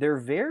they're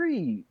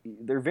very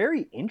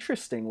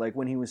interesting. Like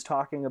when he was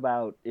talking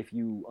about if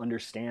you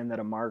understand that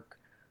a mark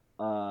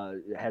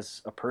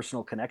has a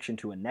personal connection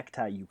to a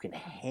necktie, you can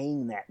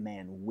hang that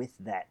man with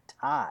that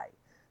tie.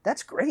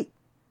 That's great.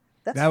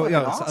 That's fucking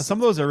awesome. Some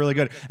of those are really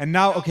good. And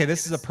now, okay,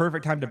 this is a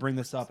perfect time to bring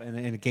this up in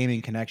a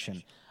gaming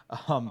connection.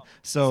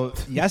 So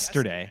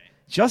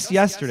just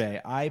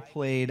yesterday, I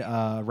played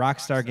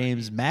Rockstar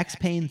Games Max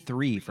Payne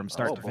 3 from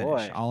start to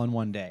finish, all in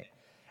one day.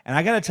 And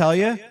I got to tell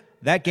you,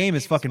 that game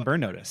is fucking Burn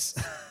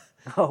Notice.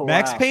 Oh,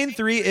 Max wow. Payne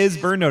 3 is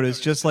Burn Notice,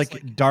 just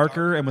like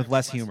darker and with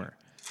less humor.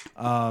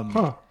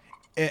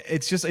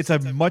 It's a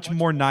much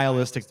more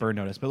nihilistic Burn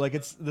Notice, but like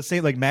it's the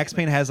same. Like Max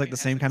Payne has like the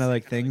same kind of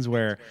like things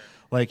where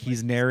like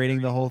he's narrating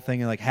the whole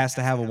thing and like has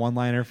to have a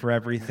one-liner for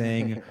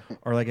everything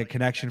or like a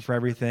connection for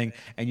everything,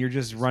 and you're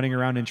just running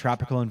around in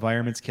tropical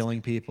environments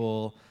killing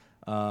people.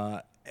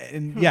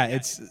 And yeah,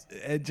 it's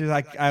just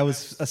like I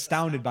was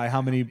astounded by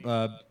how many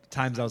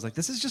times I was like,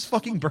 this is just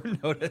fucking Burn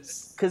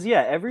Notice. Because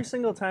yeah, every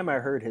single time I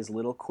heard his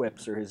little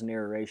quips or his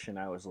narration,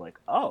 I was like,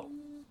 oh,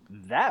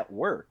 that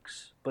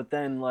works. But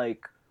then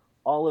like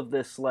all of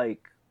this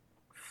like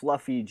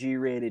fluffy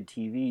G-rated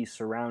TV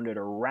surrounded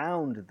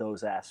around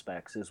those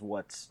aspects is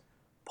what's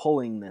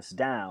pulling this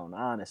down,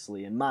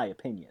 honestly, in my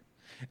opinion.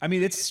 I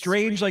mean, it's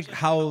strange like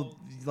how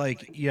like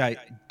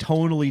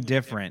tonally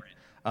different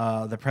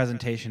the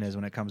presentation is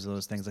when it comes to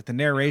those things. Like the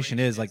narration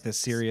is like this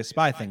serious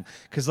spy thing,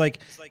 because like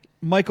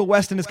Michael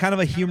Weston is kind of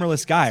a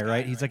humorless guy,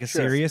 right? He's like a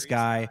serious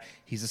guy.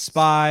 He's a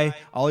spy.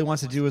 All he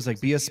wants to do is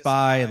like be a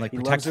spy and like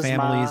protect loves his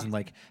families ma. and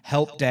like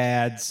help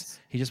dads.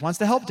 He just wants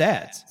to help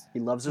dads. He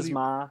loves his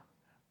ma.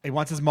 He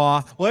wants his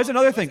ma. Well, there's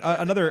another thing,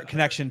 another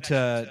connection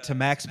to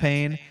Max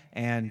Payne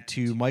and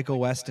to Michael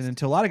Weston and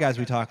to a lot of guys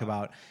we talk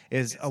about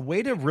is a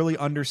way to really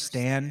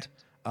understand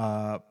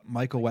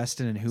Michael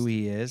Weston and who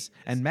he is,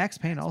 and Max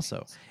Payne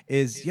also,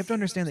 is you have to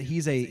understand that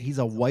he's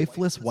a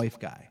wifeless wife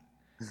guy,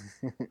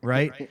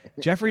 right?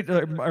 Jeffrey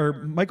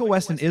or Michael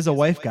Weston is a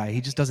wife guy. He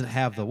just doesn't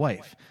have the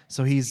wife,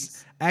 so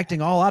he's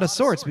acting all out of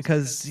sorts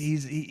because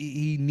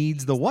he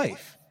needs the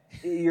wife.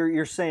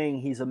 You're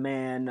saying he's a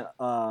man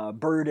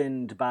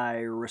burdened by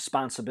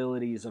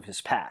responsibilities of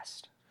his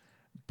past.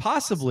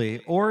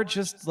 Possibly, or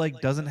just like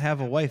doesn't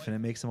have a wife and it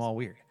makes him all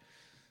weird.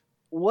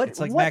 It's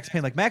like Max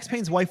Payne. Like Max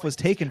Payne's wife was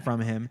taken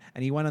from him,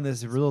 and he went on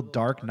this real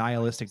dark,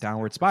 nihilistic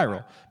downward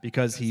spiral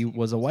because he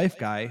was a wife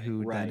guy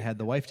who then had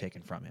the wife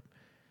taken from him.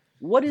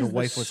 What is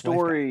the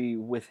story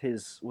with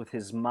his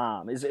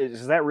mom?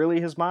 Is that really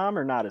his mom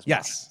or not his mom?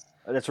 Yes,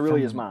 that's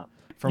really his mom.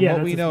 From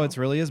what we know, it's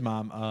really his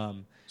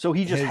mom. So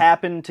he just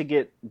happened to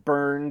get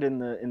burned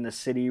in the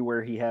city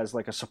where he has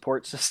like a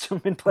support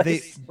system in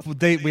place.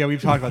 We've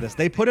talked about this.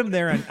 They put him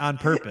there on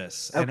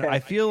purpose, and I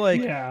feel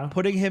like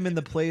putting him in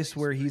the place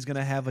where he's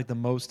gonna have like the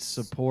most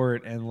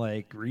support and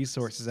like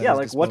resources at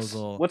his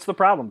disposal. What's the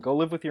problem? Go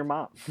live with your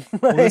mom.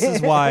 Well, this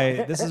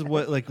is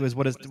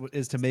what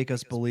is to make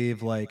us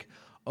believe like,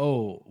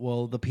 oh,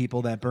 well, the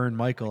people that burn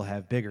Michael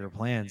have bigger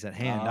plans at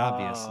hand,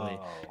 obviously,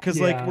 because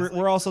like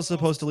we're also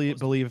supposed to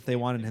believe if they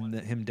wanted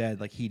him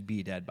dead, like he'd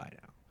be dead by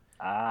now.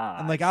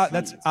 And like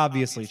that's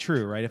obviously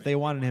true, right? If they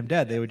wanted him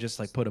dead, they would just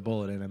like put a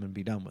bullet in him and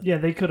be done with it. Yeah,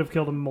 they could have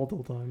killed him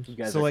multiple times.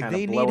 So like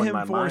they need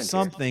him for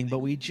something, but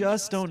we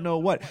just don't know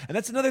what. And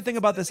that's another thing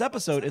about this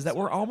episode is that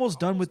we're almost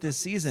done with this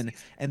season,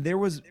 and there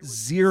was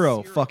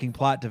zero fucking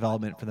plot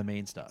development for the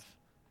main stuff.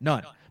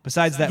 None.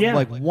 Besides that,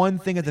 like one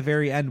thing at the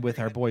very end with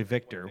our boy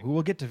Victor, who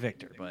we'll get to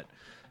Victor, but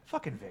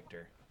fucking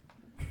Victor.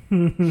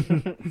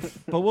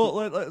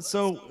 But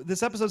so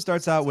this episode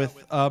starts out with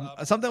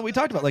something we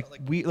talked about, like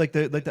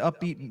the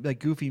upbeat, like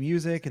goofy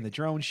music and the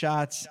drone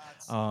shots,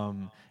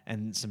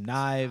 and some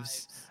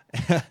knives.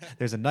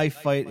 There's a knife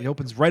fight. He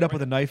opens right up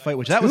with a knife fight,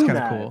 which that was Two kind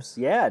of cool. knives.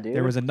 Yeah, dude.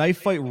 There was a knife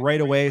fight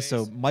right away.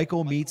 So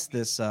Michael meets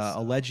this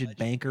alleged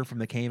banker from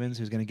the Caymans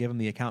who's going to give him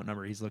the account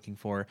number he's looking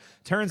for.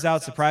 Turns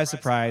out, surprise,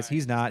 surprise,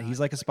 he's not. He's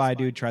like a spy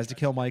dude, tries to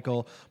kill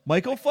Michael.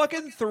 Michael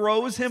fucking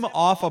throws him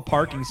off a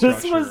parking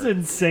structure. This was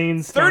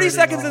insane. 30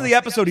 seconds in the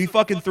episode, he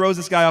fucking throws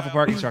this guy off a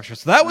parking structure.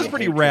 So that was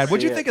pretty rad.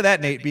 What'd you think of that,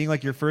 Nate, being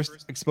like your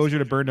first exposure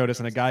to Burn Notice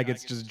and a guy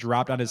gets just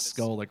dropped on his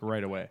skull like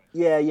right away?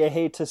 Yeah, you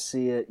hate to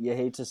see it. You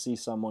hate to see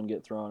someone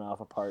get thrown off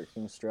a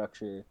parking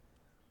structure.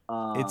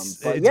 It's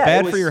but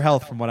bad it for your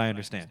health, from what I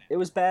understand. It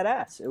was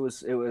badass. It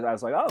was. I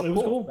was like, oh, It was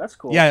cool. cool. That's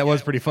cool. Yeah, it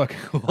was pretty fucking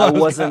cool. I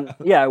wasn't.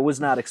 Yeah, I was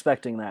not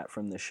expecting that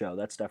from this show.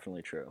 That's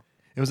definitely true.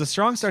 It was a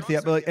strong start to the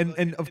episode,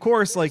 and of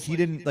course, like he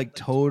didn't like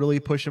totally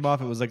push him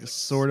off. It was like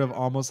sort of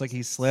almost like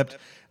he slipped.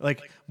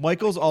 Like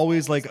Michael's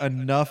always like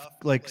enough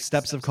like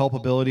steps of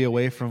culpability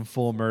away from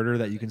full murder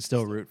that you can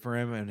still root for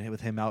him, and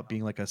with him out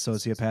being like a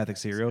sociopathic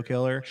serial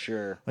killer.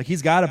 Sure. Like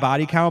he's got a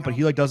body count, but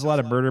he like does a lot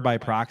of murder by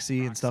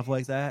proxy and stuff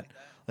like that.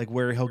 Like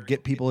where he'll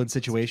get people in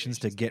situations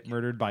to get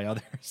murdered by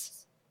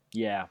others,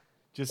 Yeah.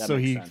 just That so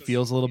makes he sense.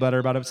 feels a little better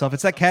about himself.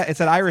 It's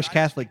that Irish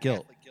Catholic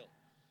guilt.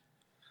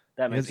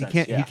 That Because makes he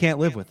sense. can't he can't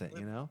live with it,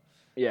 you know.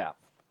 Yeah.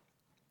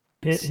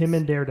 Him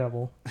and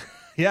Daredevil.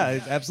 Yeah,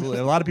 absolutely.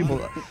 A lot of people.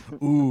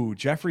 Ooh,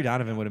 Jeffrey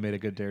Donovan would have made a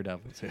good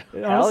Daredevil too.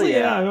 Honestly,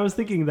 yeah. I was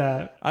thinking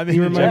that. I mean, he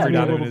reminds Jeffrey me a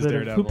Donovan little is bit of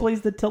Daredevil. who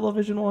plays the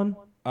television one.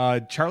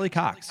 Charlie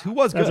Cox, who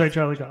was good, That's right,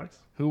 Charlie Cox.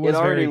 who was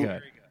very already-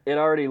 good. It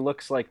already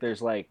looks like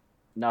there's like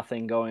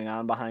nothing going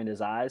on behind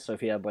his eyes. So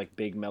if he had like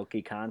big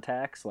milky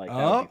contacts, like that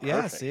Oh, would be yeah,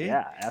 perfect. see?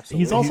 Yeah, absolutely.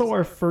 He's also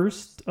our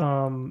first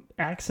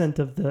accent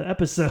of the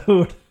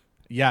episode.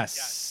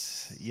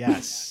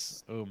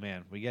 Yes. Oh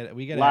man, we get a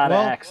lot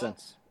well, of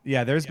accents.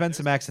 Yeah, there's been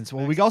some accents.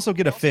 Well, we also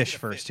get a fish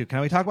first too.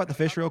 Can we talk about the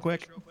fish real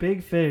quick?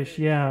 Big fish,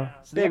 yeah.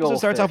 So the Big episode old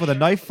starts off fish. with a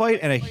knife fight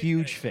and a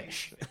huge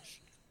fish.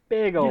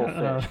 Big old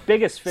Yeah, fish.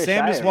 Biggest fish.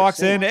 Sam I just ever walks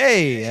seen. in.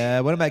 Hey,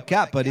 one of my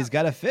cat buddies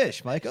got a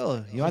fish.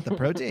 Michael, you want the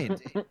protein?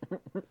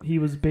 He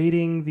was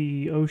baiting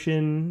the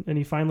ocean, and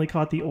he finally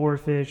caught the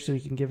oarfish so he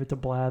can give it to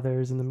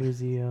Blathers in the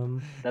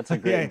museum. That's a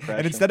great Yeah, impression.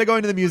 and instead of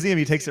going to the museum,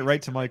 he takes it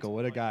right to Michael.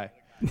 What a guy!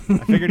 I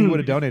figured he would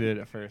have donated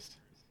it at first.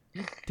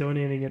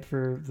 Donating it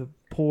for the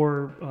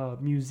poor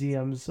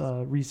museum's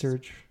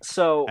research.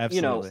 so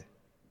Absolutely.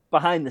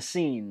 behind the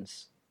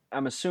scenes,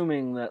 I'm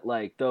assuming that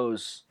like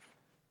those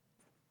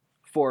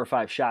 4 or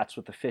 5 shots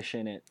with the fish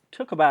in it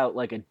took about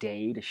like a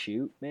day to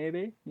shoot,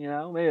 maybe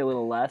maybe a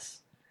little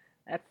less.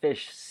 That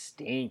fish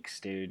stinks,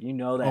 dude. You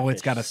know that. Oh,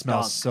 it's fish got to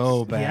smell stunk.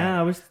 so bad. Yeah,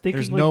 I was thinking.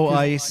 There's like, no 'cause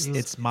ice. it was-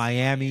 It's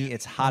Miami.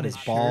 It's hot as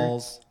shirt.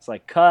 balls. It's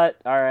like cut.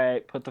 All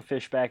right, put the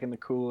fish back in the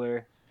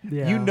cooler.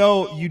 yeah. You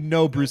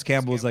know, Bruce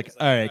Campbell was like,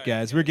 "All right,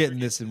 guys, we're getting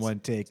this in one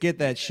take. Get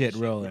that shit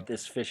rolling. Get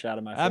this fish out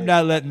of my face. I'm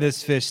not letting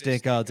this fish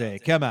stink all day.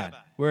 Come on,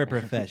 we're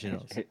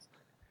professionals."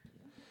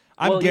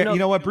 Well, You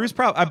know what? Bruce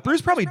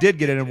probably did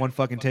get it in one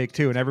fucking take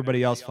too, and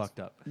everybody else fucked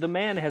up. The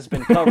man has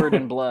been covered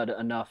in blood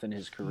enough in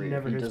his career.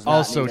 Never He his does fault. not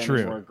Also need any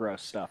true. more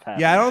gross stuff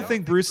happening. Yeah, I don't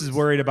think Bruce is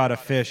worried about a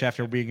fish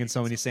after being in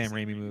so many Sam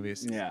Raimi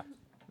movies. Yeah.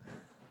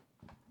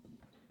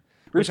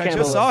 Which I Campbell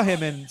just saw is-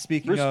 him in.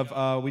 Speaking Bruce-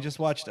 of, we just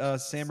watched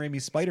Sam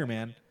Raimi's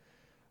Spider-Man,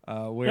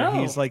 where Oh.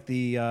 he's like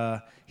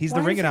the he's Why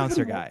the ring is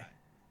announcer everybody- guy.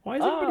 Why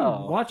is everybody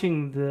Oh.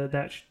 watching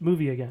that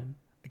movie again?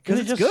 Because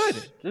Didn't it's it good.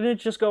 just- Didn't it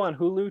just go on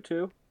Hulu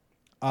too?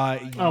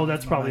 Oh,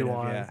 that's probably might have,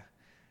 why. Yeah.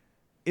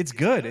 It's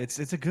good. It's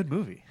a good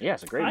movie. Yeah,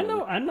 it's a great I movie.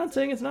 know. I'm not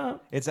saying it's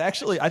not. It's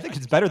actually, I think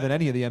it's better than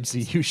any of the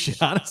MCU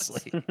shit,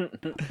 honestly. I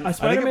think it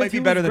Spider-Man might be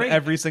 2 better was than great.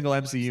 every single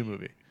MCU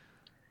movie.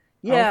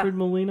 Yeah. Alfred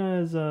Molina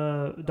as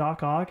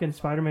Doc Ock and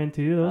Spider-Man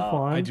 2. That was Oh,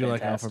 fun. I do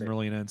like Fantastic. Alfred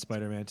Molina and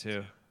Spider-Man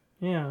too.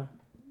 Yeah.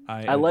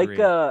 I like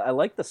agree. I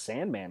like the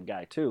Sandman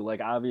guy too.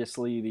 Like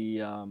obviously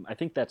the I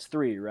think that's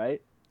 3,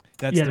 right?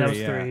 That's Yeah, three, that was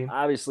yeah. 3.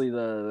 Obviously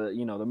the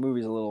the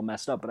movie's a little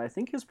messed up, but I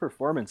think his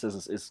performance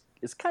is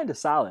kind of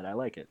solid. I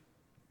like it.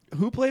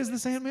 Who plays the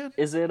Sandman?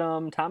 Is it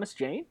Thomas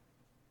Jane?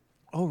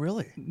 Oh,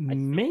 really?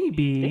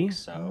 Maybe. think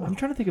so. I'm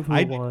trying to think of who I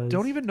it was.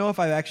 don't even know if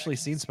I've actually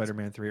seen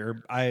Spider-Man 3,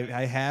 or I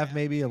have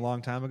maybe a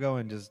long time ago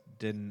and just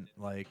didn't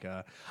like.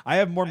 I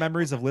have more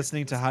memories of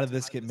listening to How Did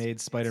This Get Made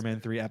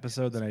Spider-Man 3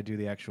 episode than I do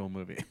the actual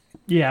movie.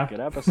 Yeah. Good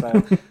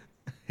episode.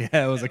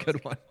 Yeah, it was a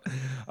good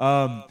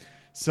one.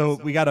 So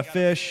we got a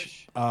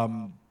fish.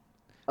 Oh,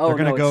 They're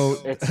gonna no, go.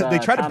 It's, they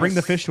try to bring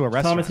the Thomas- fish to a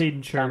restaurant. Thomas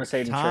Hayden Church. Thomas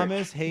Hayden Church.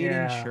 Thomas Hayden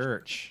Yeah.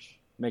 Church.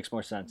 Makes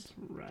more sense.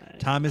 Right.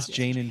 Thomas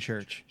Jane in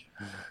Church.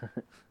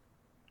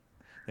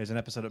 There's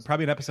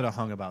probably an episode of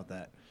Hung about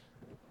that.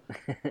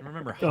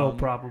 Remember Hung? Oh,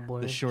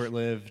 probably. The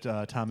short-lived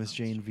Thomas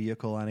Jane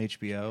vehicle on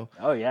HBO.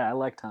 Oh yeah, I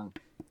like Tom.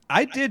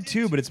 I did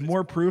too, but it's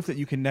more proof that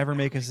you can never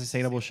make a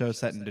sustainable show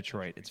set in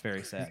Detroit. It's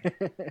very sad.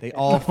 They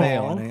all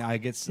fail, and they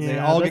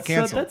all get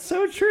canceled. That's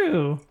so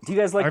true. Do you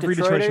guys like Every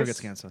Detroiters? Detroit show gets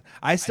canceled.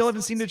 I still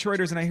haven't seen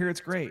Detroiters, and I hear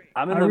it's great.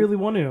 I'm I in the, really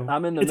want to.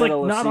 I'm in the it's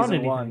middle like not of on season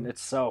anything. 1.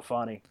 It's so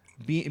funny.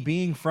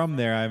 Being from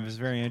there, I was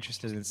very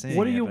interested in seeing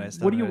What are it. you but I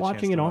still What are you haven't had a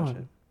chance watching it to watch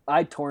on?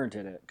 I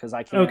torrented it because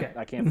I can't. Okay.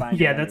 I can't find it.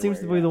 Yeah, that seems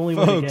to be the only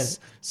way to get Folks, it.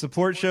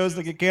 support shows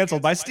that get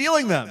canceled by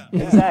stealing them.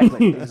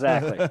 Exactly.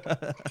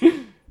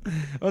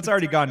 Well, it's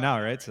already gone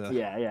now, right? So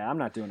Yeah. I'm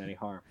not doing any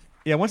harm.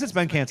 yeah, once it's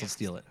been canceled,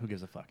 steal it. Who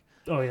gives a fuck?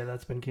 Oh yeah,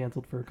 that's been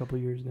canceled for a couple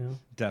of years now.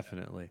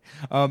 Definitely.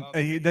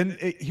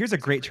 Here's a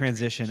great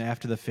transition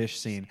after the fish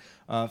scene.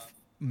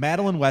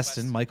 Madeline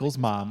Weston, Michael's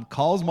mom,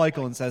 calls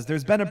Michael and says,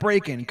 "There's been a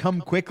break-in.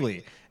 Come quickly."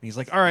 And he's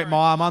like, "All right,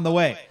 Ma, I'm on the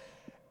way."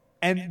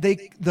 And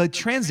the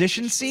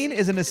transition scene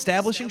is an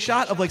establishing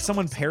shot of like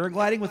someone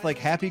paragliding with like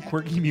happy,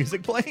 quirky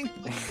music playing.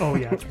 Oh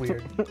yeah, it's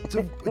weird.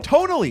 So,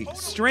 totally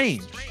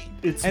strange.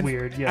 It's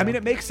weird. Yeah. I mean,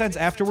 it makes sense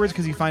afterwards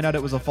because you find out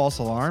it was a false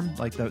alarm,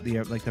 like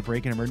the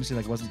break-in emergency,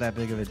 like wasn't that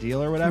big of a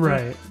deal or whatever.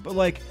 Right. But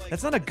like,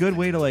 that's not a good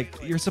way to like.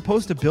 You're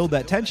supposed to build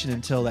that tension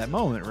until that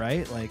moment,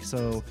 right? Like,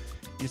 so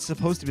it's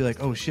supposed to be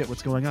like, oh shit,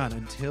 what's going on?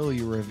 Until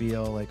you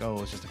reveal like,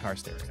 oh, it's just a car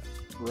stereo.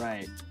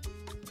 Right.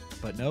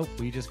 But nope,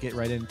 we just get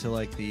right into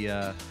like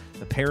the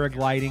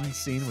paragliding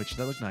scene, which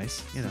that looked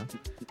nice, you know.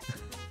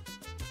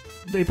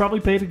 They probably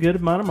paid a good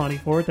amount of money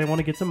for it. They want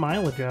to get some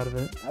mileage out of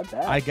it. I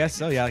bet. I guess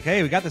so. Yeah. Like,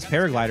 hey, we got this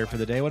paraglider for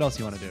the day. What else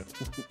you want to do?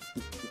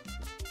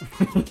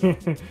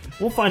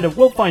 We'll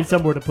find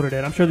somewhere to put it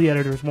in. I'm sure the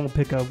editors won't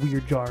pick a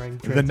weweird, jarring.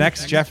 The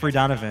next Jeffrey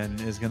Donovan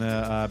is going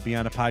to be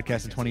on a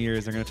podcast in 20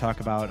 years. They're going to talk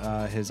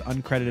about his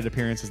uncredited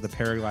appearance as the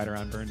paraglider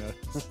on Burn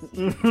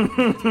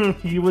Notice.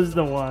 He was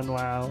the one.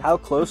 Wow. How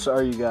close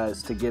are you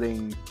guys to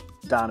getting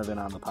Donovan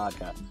on the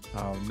podcast?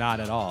 Oh, not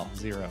at all.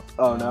 Zero.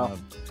 Oh, no?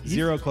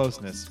 Zero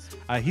closeness.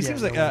 He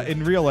seems like,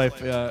 in real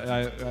life,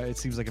 it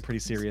seems like a pretty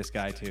serious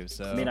guy, too.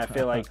 So I mean, I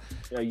feel like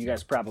you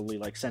guys probably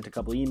like sent a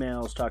couple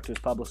emails, talked to his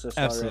publicist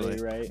absolutely.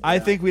 already, right? I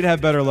think we'd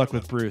have better luck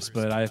with Bruce,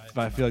 but I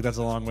feel like that's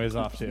a long ways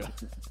off, too.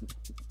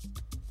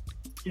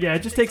 Yeah, it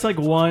just takes like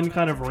one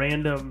kind of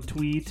random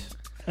tweet,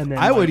 and then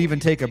I would even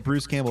take a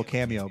Bruce Campbell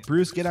cameo.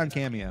 Bruce, get on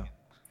Cameo.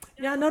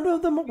 Yeah, none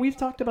of them. We've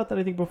talked about that,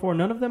 I think, before.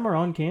 None of them are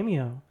on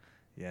Cameo.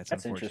 Yeah, it's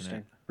That's unfortunate.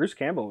 interesting. Bruce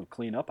Campbell would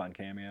clean up on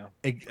Cameo.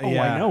 Oh,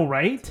 I know,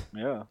 right?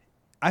 Yeah,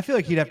 I feel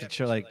like he'd have to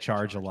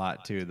charge a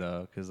lot too,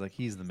 though, because like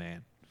he's the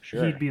man.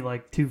 sure. He'd be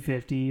like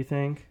 $250, you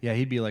think? Yeah,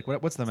 he'd be like,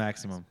 what's the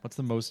maximum? What's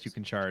the most you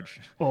can charge?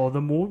 Oh,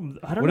 the more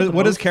I don't know.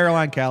 What does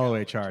Caroline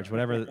Calloway charge?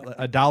 Whatever,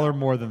 $1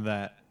 more than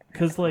that.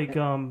 Because like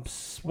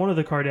one of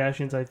the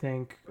Kardashians, I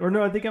think, or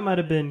no, I think it might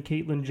have been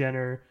Caitlyn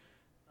Jenner,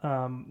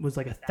 was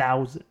like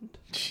 1,000.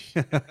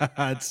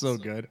 It's so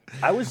good.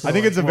 I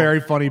think it's a very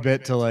funny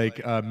bit to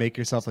like make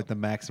yourself like the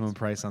maximum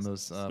price on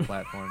those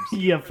platforms.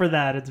 Yeah, for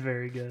that it's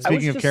very good.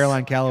 Speaking of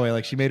Caroline Calloway,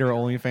 like she made her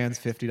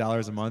OnlyFans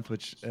 $50 a month,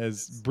 which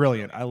is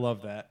brilliant. I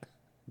love that.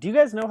 Do you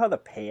guys know how the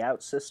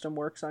payout system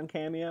works on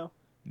Cameo?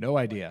 No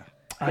idea.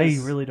 I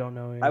really don't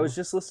know. I was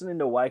just listening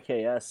to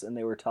YKS, and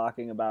they were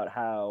talking about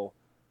how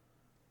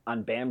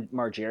on Bam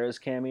Margera's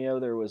Cameo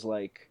there was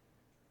like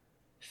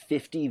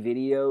 50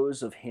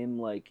 videos of him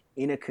like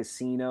in a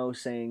casino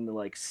saying the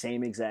like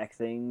same exact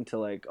thing to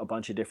like a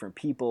bunch of different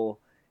people,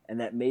 and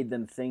that made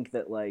them think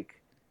that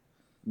like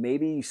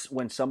maybe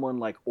when someone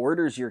like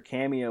orders your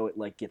Cameo, it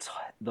like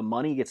the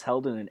money gets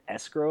held in an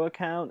escrow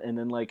account, and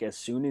then like as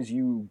soon as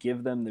you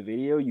give them the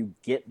video you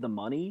get the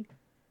money.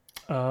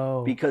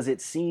 Oh, Because it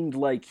seemed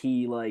like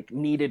he like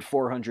needed $400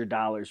 really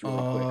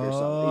quick or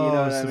something. You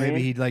know what I mean?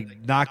 Maybe he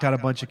like knocked out a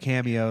bunch of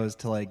cameos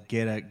to like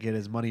get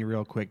his money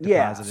real quick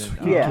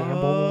deposited. Yeah.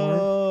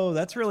 Oh,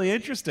 that's really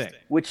interesting.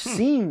 Which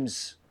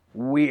seems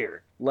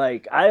weird.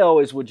 Like I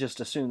always would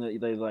just assume that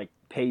they like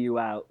pay you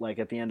out like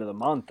at the end of the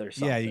month or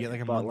something. Yeah, you get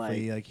like a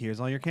monthly like here's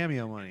all your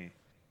cameo money.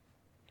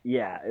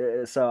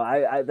 Yeah, so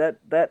I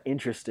that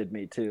interested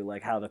me too,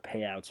 like how the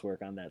payouts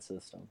work on that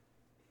system.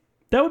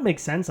 that would make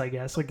sense, I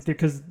guess. Like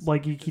because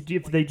like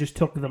if they just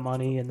took the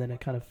money and then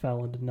it kind of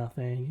fell into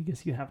nothing, I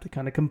guess you have to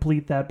kind of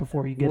complete that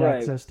before you get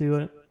access to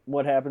it.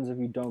 What happens if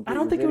you don't? Get I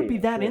don't think it would be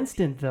that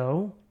instant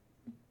though.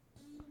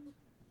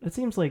 It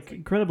seems like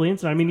incredibly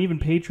instant. I mean, even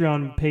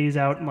Patreon pays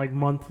out in like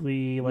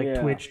monthly. Like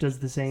Twitch does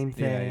the same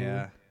thing.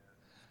 Yeah.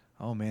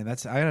 Oh man,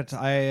 that's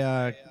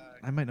I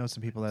might know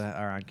some people that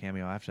are on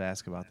Cameo. I have to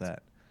ask about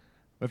that.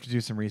 We have to do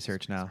some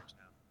research now.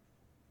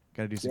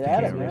 Got to do some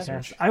Cameo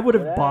research. I would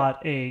have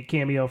bought a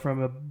Cameo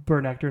from a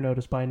Burn Actor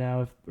Notice by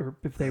now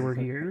if they were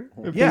here.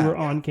 If they were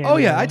on Cameo. Oh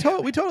yeah,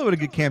 we totally would have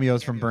get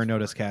cameos from Burn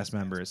Notice cast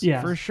members.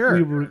 Yeah, for sure.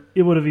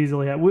 It would have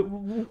easily had.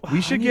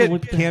 We should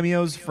get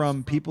cameos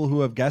from people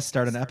who have guest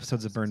starred in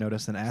episodes of Burn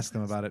Notice and ask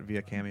them about it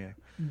via Cameo.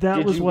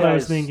 That was what I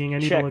was thinking. I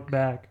need to look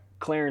back.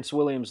 Clarence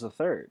Williams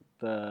III.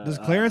 Does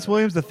Clarence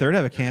Williams III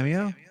have a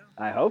cameo?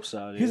 I hope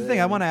so. Dude. Here's the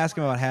thing. I want to ask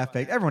him about Half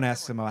Baked. Everyone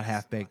asks him about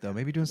Half Baked, though.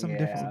 Maybe doing something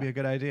different would be a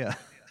good idea.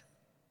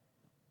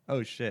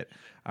 Oh, shit.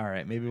 All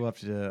right. Maybe we'll have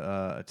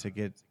to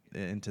get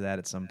into that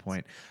at some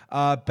point.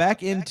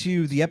 Back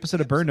into the episode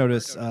of Burn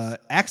Notice,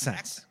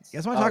 accents. You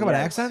guys want to talk about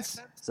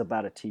accents? It's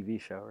about a TV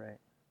show, right?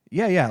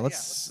 Yeah.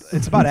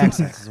 It's about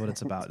accents is what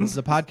it's about. This is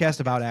a podcast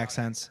about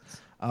accents.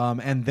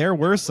 And there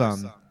were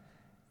some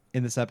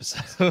in this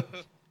episode.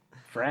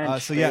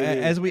 French. So yeah,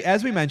 baby.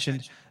 as we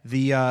mentioned,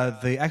 the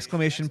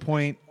exclamation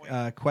point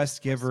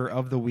quest giver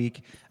of the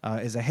week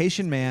is a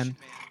Haitian man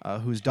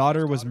whose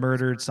daughter was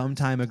murdered some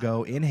time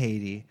ago in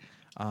Haiti,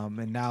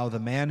 and now the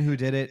man who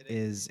did it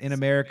is in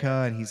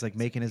America, and he's like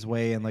making his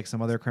way in like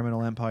some other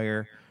criminal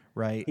empire,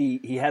 right?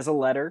 He has a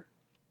letter.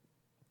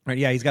 Right,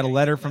 yeah, he's got a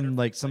letter from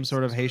like some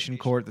sort of Haitian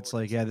court that's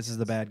like, yeah, this is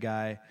the bad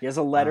guy. He has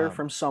a letter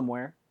from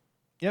somewhere.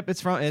 Yep,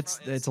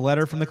 it's a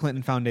letter from the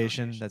Clinton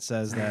Foundation that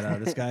says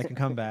that this guy can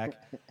come back.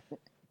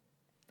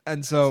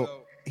 And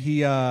so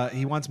he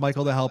wants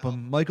Michael to help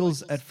him.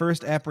 Michael's at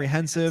first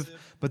apprehensive,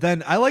 but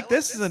then I like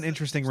this is an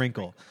interesting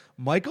wrinkle.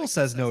 Michael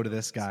says no to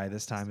this guy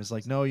this time. Is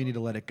like, no, you need to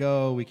let it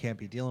go. We can't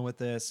be dealing with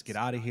this. Get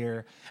out of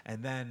here.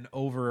 And then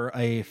over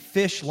a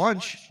fish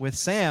lunch with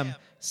Sam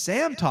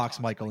talks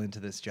Michael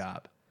into this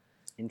job.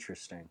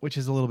 Interesting. Which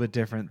is a little bit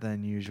different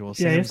than usual.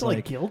 Yeah, you have Sam's to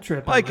like guilt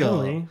trip him,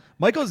 Michael.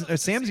 really.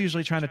 Sam's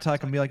usually trying to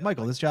talk and be like,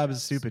 Michael, this job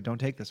is stupid. Don't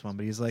take this one.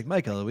 But he's like,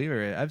 Michael,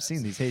 I've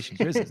seen these Haitian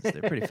prisons.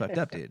 They're pretty fucked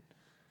up, dude.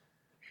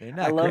 They're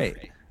not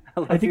great.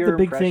 I think the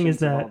big thing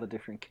is impressions of that all the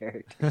different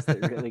characters.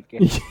 They're really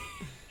good.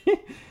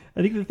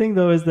 I think the thing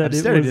though is that I'm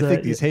it starting was to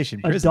think these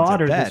Haitian a prisons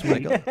daughter are bad, this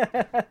week.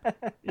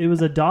 Michael. It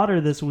was a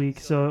daughter this week,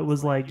 so it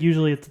was like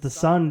usually it's the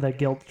son that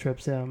guilt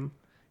trips him.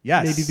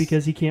 Yes. Maybe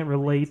because he can't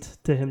relate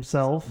to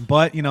himself.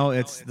 But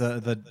it's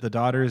the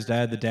daughter's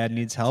dad. The dad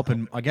needs help,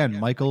 and again,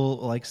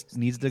 Michael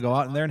needs to go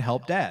out in there and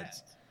help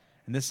dads.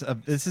 And this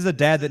is a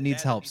dad that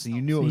needs help. So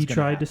you knew it was. He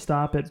tried to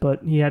stop it,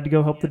 but he had to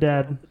go help the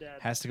dad.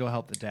 Has to go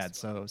help the dad.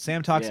 So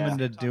Sam talks him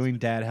into doing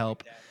dad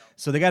help.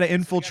 So they got to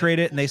infiltrate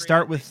it, and they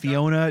start with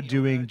Fiona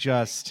doing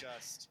just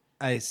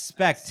a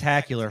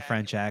spectacular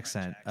French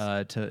accent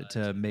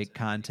to make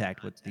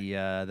contact with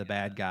the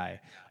bad guy,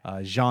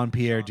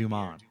 Jean-Pierre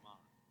Dumont.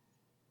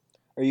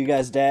 Are you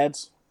guys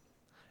dads?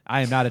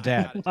 I am not a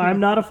dad. I'm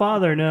not a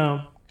father,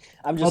 no.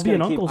 I'm just I'll be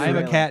gonna an keep uncle I'm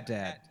a soon. cat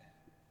dad.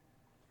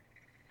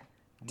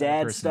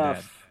 Dad person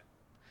stuff.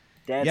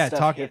 Dad Yeah,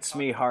 stuff hits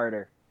me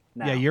harder.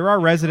 Now. Yeah, you're our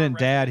resident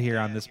dad here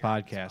on this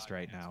podcast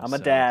right now. I'm a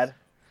dad.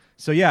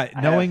 So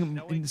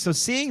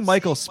seeing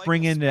Michael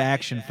spring into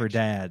action for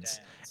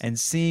dads and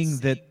seeing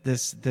that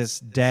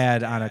this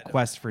dad on a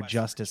quest for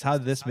justice, how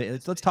did this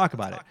let's talk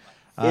about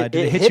it.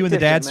 Did it hit you in the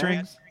dad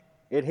strings?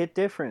 It hit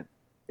different.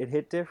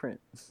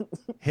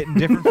 Hitting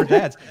different for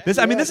dads. This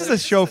is a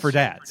show for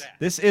dads.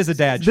 This is a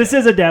dad show. This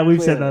is a dad.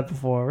 We've said that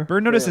before.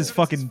 Burn Notice is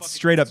fucking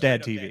straight up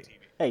dad TV.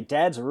 Hey,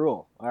 dads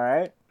rule, all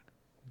right?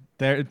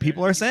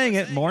 People are saying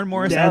it more and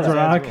more. Dads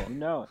rock. You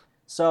know it.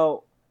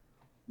 So,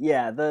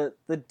 yeah,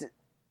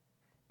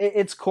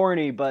 it's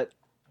corny, but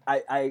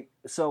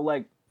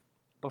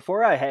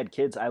before I had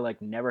kids, I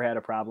never had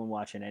a problem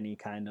watching any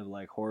kind of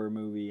horror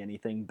movie,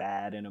 anything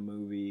bad in a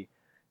movie.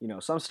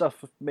 Some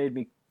stuff made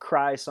me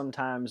cry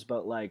sometimes,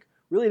 but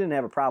really didn't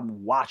have a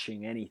problem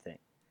watching anything.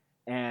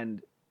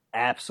 And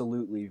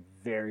absolutely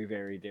very,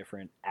 very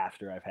different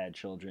after I've had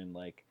children.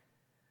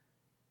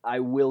 I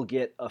will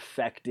get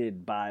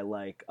affected by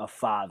a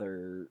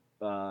father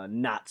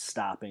not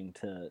stopping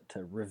to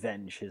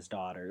revenge his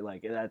daughter.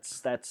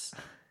 That's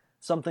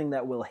something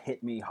that will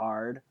hit me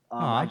hard.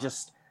 I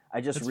just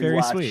That's rewatched.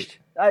 very sweet.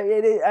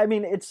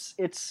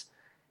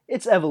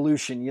 It's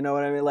evolution, you know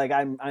what I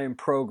mean? I am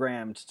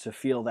programmed to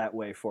feel that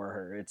way for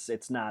her. It's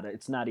not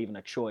even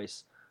a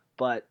choice.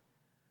 But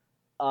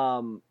I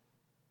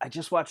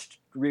just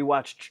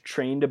rewatched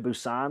Train to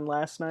Busan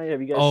last night.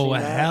 Have you guys seen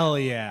that? Oh, hell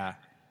yeah.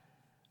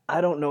 I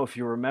don't know if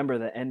you remember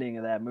the ending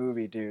of that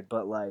movie, dude,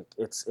 but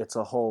it's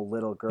a whole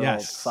little girl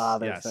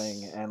father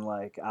thing, and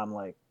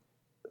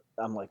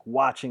I'm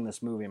watching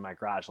this movie in my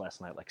garage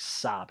last night,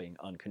 sobbing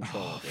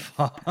uncontrollably.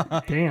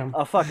 Damn.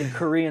 A fucking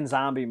Korean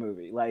zombie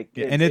movie,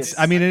 it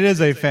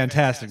is a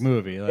fantastic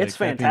movie. It's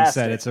fantastic. That being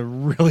said, it's a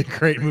really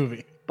great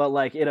movie.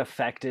 But it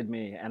affected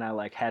me, and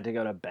I had to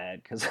go to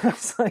bed because I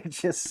was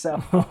just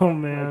so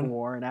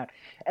worn out.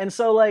 And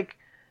so I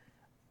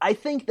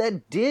think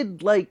that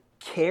did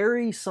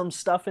carry some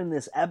stuff in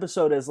this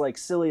episode, as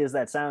silly as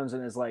that sounds,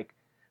 and as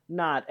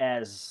not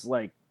as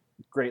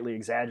greatly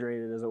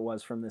exaggerated as it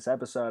was from this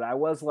episode. I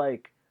was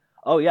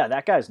oh yeah,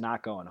 that guy's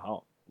not going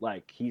home.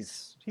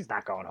 He's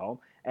not going home,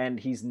 and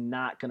he's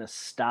not gonna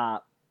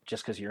stop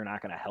just because you're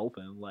not gonna help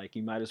him.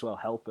 You might as well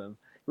help him.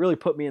 Really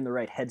put me in the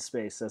right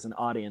headspace as an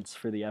audience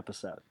for the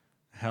episode.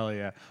 Hell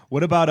yeah.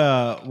 What about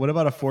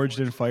a Forged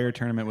in Fire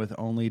tournament with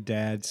only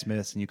Dad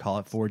Smiths, and you call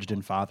it Forged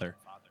in Father?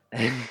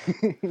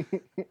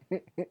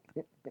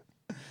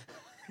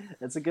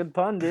 That's a good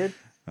pun, dude.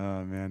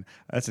 Oh man,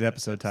 that's an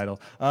episode title.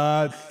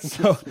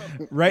 So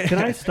right. Can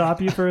I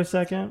stop you for a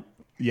second?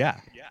 Yeah.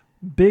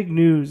 Big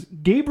news.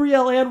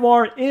 Gabrielle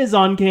Anwar is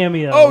on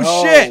Cameo.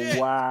 Oh shit!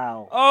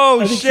 Wow. Oh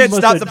I think shit! she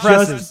must Stop have the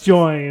presses. just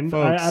joined.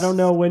 Folks. I don't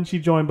know when she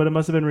joined, but it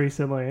must have been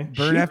recently.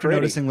 Burn After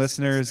pretty. Noticing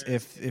listeners,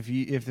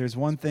 if there's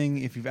one thing,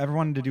 if you've ever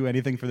wanted to do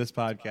anything for this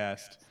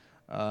podcast,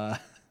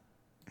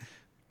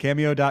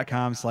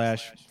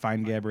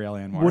 cameo.com/find Gabrielle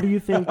Anwar. What do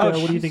you think? What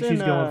do you think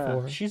she's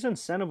going for? She's in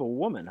Scent of a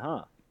Woman,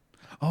 huh?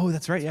 Oh,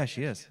 that's right. Yeah,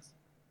 she is.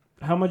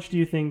 How much do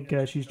you think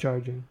she's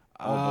charging?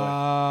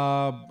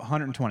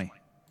 120.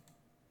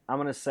 I'm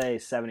gonna say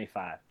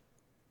 75.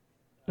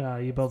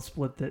 You both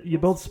split it. You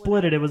both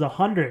split it. It was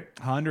 100.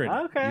 100.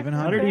 Okay. Even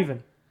 100 100.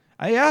 even.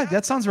 Yeah,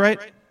 that sounds right.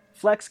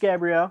 Flex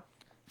Gabrielle.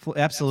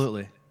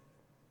 Absolutely.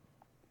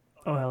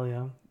 Oh hell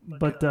yeah!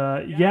 But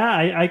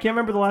I can't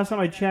remember the last time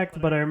I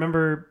checked, but I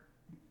remember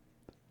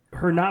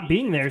her not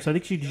being there. So I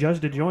think she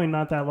just joined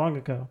not that long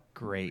ago.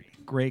 Great.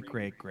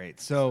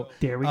 So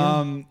There we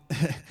go.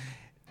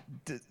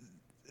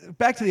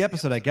 Back to the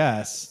episode, I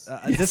guess.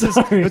 This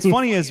Sorry. is what's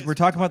funny is we're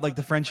talking about like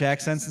the French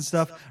accents and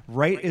stuff.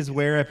 Right is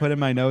where I put in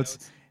my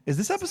notes. Is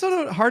this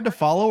episode hard to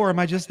follow, or am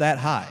I just that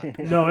high?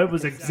 No, it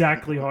was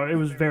exactly hard. It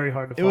was very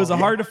hard to It follow. was a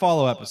hard to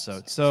follow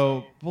episode,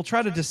 so we'll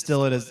try to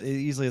distill it as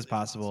easily as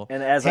possible.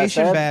 And as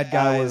Haitian I said, bad I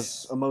guys.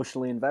 was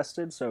emotionally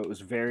invested, so it was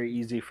very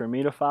easy for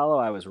me to follow.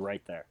 I was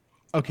right there.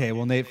 Okay,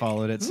 well Nate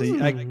followed it. So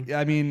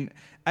I mean,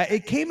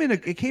 it came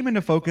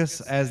into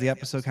focus as the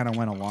episode kind of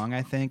went along.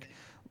 I think.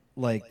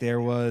 Like there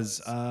was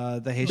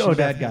the Haitian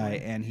bad guy,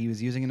 and he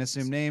was using an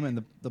assumed name,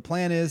 and the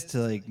plan is to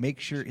like make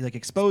sure like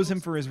expose him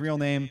for his real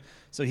name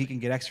so he can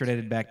get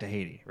extradited back to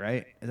Haiti.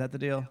 Right? Is that the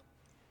deal?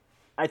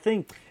 I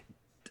think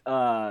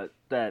that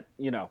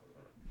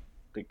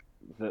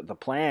the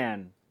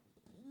plan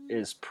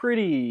is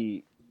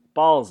pretty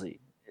ballsy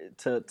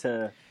to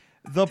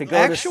The to go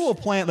actual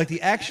plan, like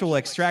the actual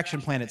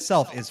extraction plan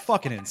itself, is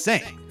fucking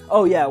insane.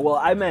 Oh yeah, well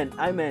I meant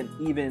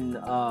even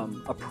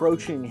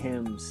approaching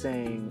him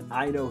saying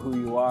I know who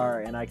you are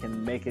and I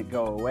can make it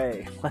go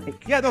away.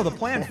 Like Yeah, no, the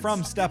plan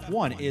from step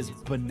one is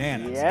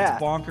bananas. Yeah.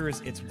 It's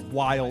bonkers. It's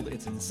wild.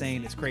 It's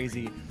insane. It's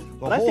crazy.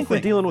 but I think we're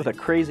dealing with a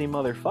crazy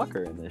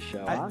motherfucker in this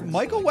show. honestly.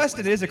 Michael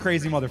Weston is a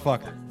crazy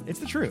motherfucker. It's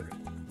the truth.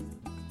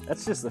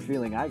 That's just the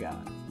feeling I got.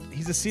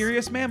 He's a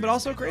serious man, but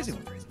also a crazy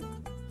one.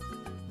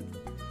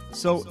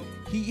 So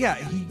he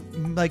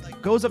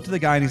like goes up to the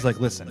guy and he's like,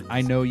 "Listen,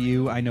 I know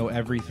you. I know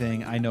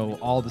everything. I know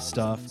all the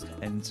stuff,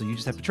 and so you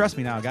just have to trust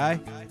me now, guy."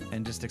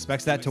 And just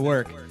expects that to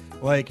work.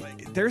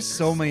 Like, there's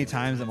so many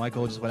times that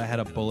Michael just would have had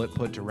a bullet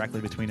put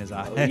directly between his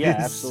eyes. yeah,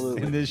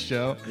 absolutely. In this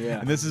show, Yeah.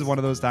 and this is one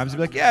of those times he'd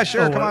be like, "Yeah,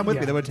 sure, come on with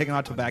me." yeah. They would have taken him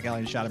out to a back alley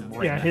and shot him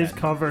right Yeah, in the his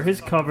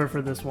head. cover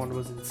for this one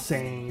was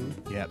insane.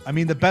 Yeah, I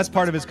mean the best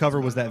part of his cover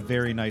was that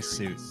very nice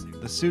suit.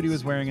 The suit he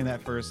was wearing in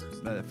that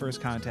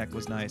first contact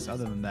was nice.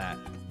 Other than that,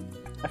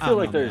 I I feel don't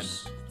like know,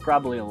 there's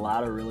probably a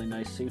lot of really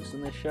nice suits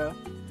in this show.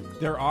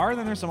 there are.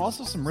 Then there's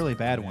also some really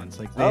bad ones.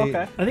 Like they, Oh,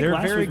 okay. I think they're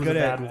last very week was good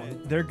a at. bad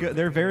one. They're good.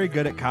 They're very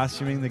good at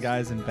costuming the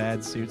guys in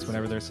bad suits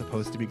whenever they're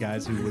supposed to be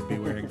guys who would be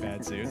wearing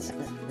bad suits.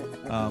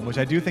 Which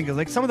I do think is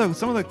like some of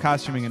the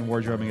costuming and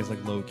wardrobing is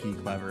like low key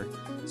clever.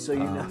 So you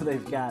know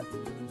they've got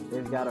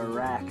a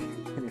rack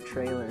in a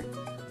trailer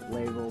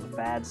labeled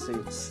bad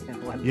suits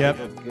and one Yep.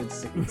 labeled good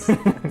suits.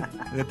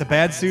 The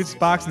bad suits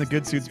box and the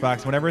good suits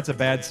box. Whenever it's a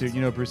bad suit,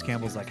 you know Bruce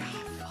Campbell's like,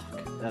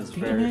 That's Damn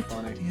very it.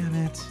 funny. Damn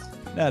it.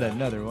 Not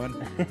another one.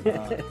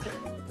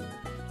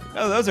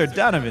 Oh, those are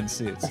Donovan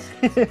suits.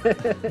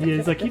 Yeah,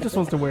 he's like he just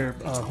wants to wear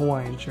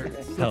Hawaiian shirts.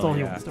 That's Hell all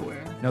he yeah. wants to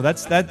wear. No,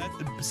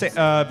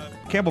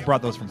 Campbell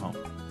brought those from home.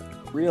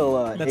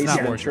 Real That's Ace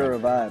not Ventura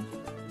vibe.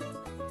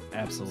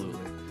 Absolutely.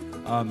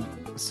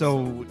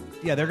 So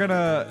yeah, they're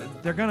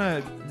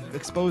gonna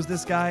expose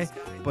this guy,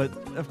 but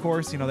of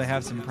course, you know, they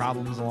have some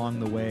problems along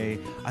the way.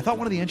 I thought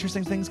one of the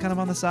interesting things kind of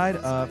on the side,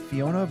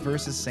 Fiona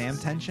versus Sam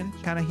tension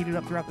kind of heated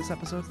up throughout this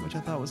episode, which I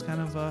thought was kind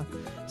of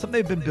something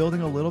they've been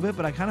building a little bit,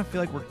 but I kind of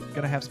feel like we're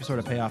gonna have some sort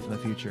of payoff in the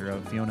future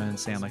of Fiona and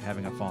Sam like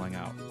having a falling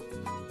out.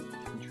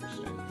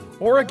 Interesting.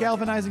 Or a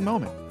galvanizing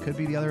moment. Could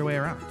be the other way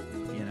around,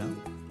 you know?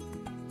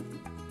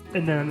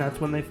 And then that's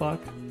when they fuck.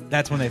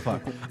 That's when they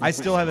fuck. I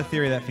still have a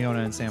theory that Fiona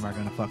and Sam are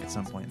going to fuck at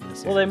some point in this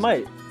series. Well, they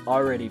might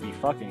already be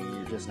fucking and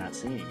you're just not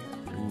seeing it.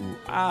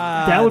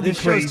 That would be this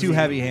show's crazy. too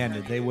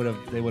heavy-handed. They would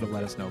have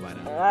let us know by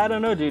now. I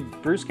don't know, dude.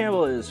 Bruce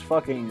Campbell is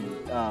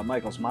fucking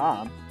Michael's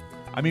mom.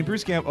 I mean,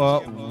 Bruce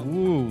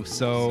Campbell.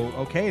 So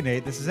okay,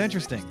 Nate, this is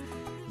interesting.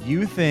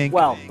 You think?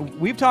 Well-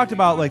 we've talked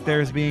about like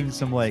there's being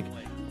some like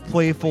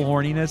playful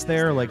horniness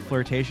there, like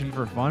flirtation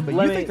for fun, but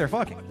you think they're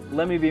fucking?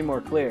 Let me be more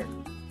clear.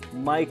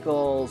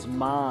 Michael's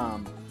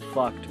mom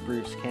fucked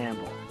Bruce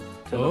Campbell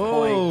to the Oh.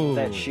 point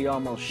that she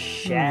almost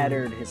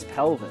shattered his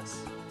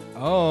pelvis.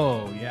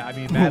 Oh yeah, I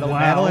mean, Madeline, Wow.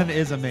 Madeline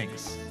is a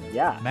minx.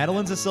 Yeah.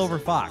 Madeline's a silver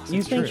fox. You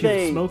It's think true.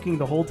 they- Smoking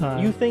the whole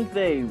time. You think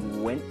they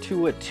went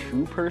to a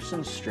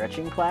two-person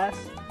stretching class,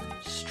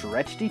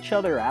 stretched each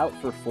other out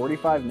for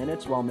 45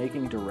 minutes while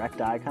making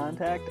direct eye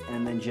contact,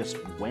 and then just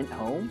went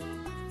home?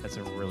 That's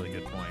a really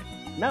good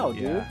point. No,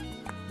 dude. Yeah.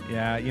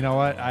 Yeah, you know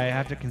what? I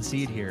have to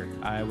concede here.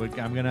 I'm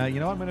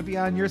gonna be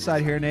on your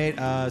side here, Nate.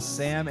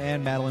 Sam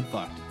and Madeline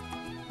fucked.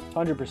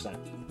 100%.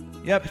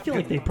 Yep. I feel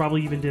like they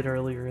probably even did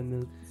earlier in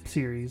the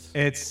series.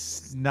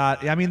 It's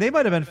not. I mean, they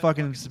might have been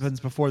fucking since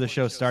before the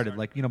show started.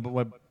 Like, you know,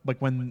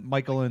 but when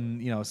Michael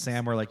and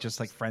Sam were like just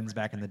like friends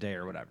back in the day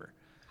or whatever.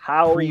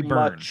 How Pre-burn.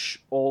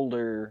 much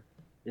older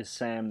is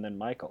Sam than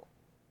Michael?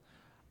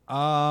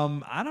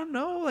 I don't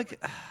know.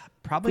 Like,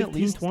 probably 15,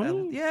 at least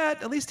 20? Yeah,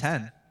 at least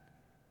 10.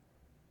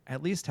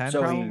 At least 10,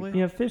 So he- probably.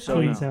 Yeah, 15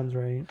 So no. sounds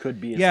right. Could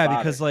be his Yeah, father.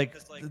 because like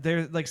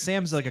they're like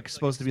Sam's like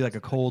supposed to be like a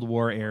Cold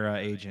War era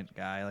agent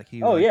guy. Like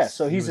he. Oh, like, yeah,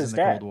 so he he's was his in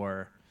the dad. Cold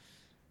War.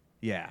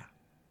 Yeah.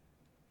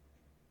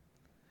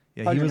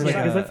 Yeah, he was 100%. like.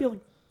 Yeah, because a- I feel like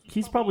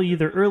he's probably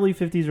either early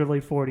 50s or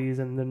late 40s,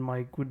 and then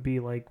Mike would be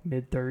like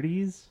mid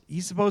 30s.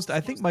 he's supposed. I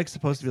think Mike's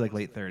supposed to be like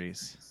late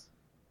 30s.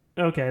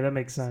 Okay, that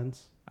makes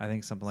sense. I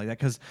think something like that.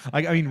 Because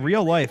I mean,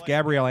 real life,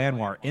 Gabrielle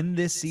Anwar in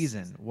this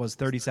season was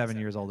 37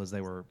 years old as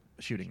they were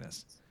shooting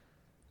this.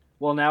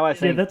 Well, now I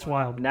think that's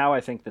wild. Now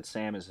I think that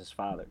Sam is his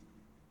father.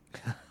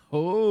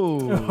 Oh.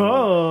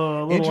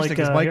 Oh, a little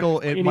Interesting, like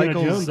because Indiana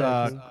Michael's Jones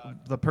action.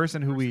 the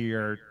person who we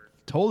are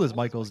told is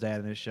Michael's dad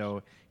in this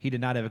show. He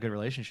did not have a good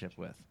relationship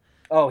with.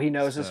 Oh, he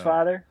knows his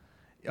father?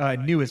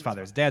 Knew his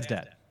father. His dad's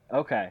dead.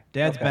 Okay.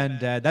 Dad's okay. been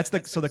dead. That's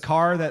the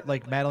car that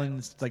like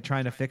Madeline's like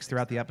trying to fix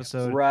throughout the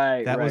episode.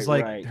 Right, That was right,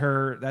 like right.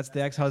 her. That's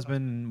the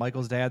ex-husband,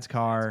 Michael's dad's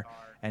car,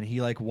 and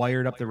he like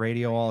wired up the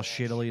radio all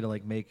shittily to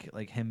like make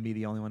like him be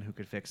the only one who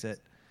could fix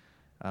it.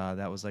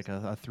 That was like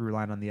a through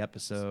line on the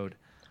episode.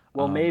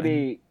 Well,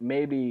 and-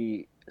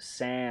 maybe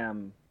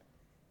Sam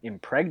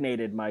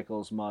impregnated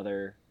Michael's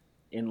mother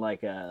in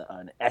like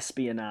an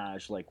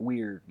espionage, like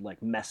weird,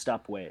 like messed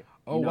up way.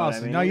 Oh You know wow! what I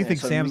So mean? now you And think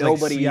so Sam's like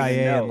nobody even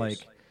CIA and knows. like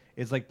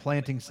is like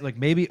planting like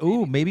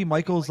maybe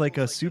Michael's like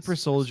a super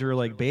soldier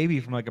like baby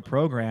from like a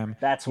program.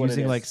 That's what it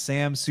using is. like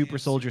Sam's super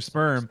soldier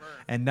sperm,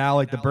 and now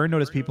like the Burn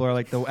Notice people are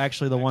like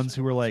actually the ones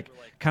who were like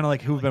kind of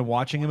like who've been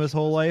watching him his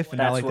whole life, and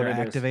now That's like what they're it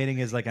is. activating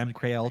his like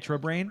MK Ultra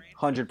brain.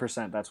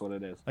 100%. That's what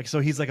it is. Like so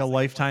he's like a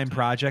lifetime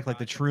project, like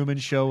the Truman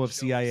Show of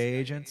CIA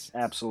agents.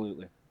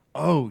 Absolutely.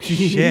 Oh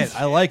shit!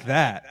 I like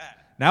that.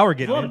 Now we're A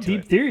getting lot of into deep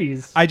it.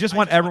 theories. I just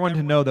want everyone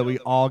to know that we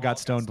all got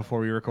stoned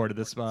before we recorded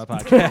this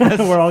podcast.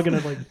 We're all gonna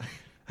like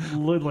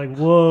look like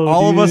whoa.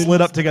 All of us dude.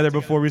 lit up together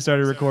before we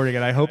started recording,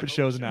 and I hope it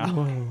shows now.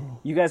 Whoa.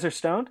 You guys are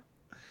stoned?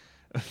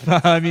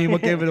 I mean, we'll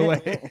give it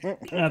away.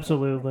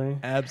 Absolutely.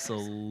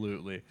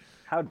 Absolutely.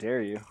 How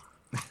dare you?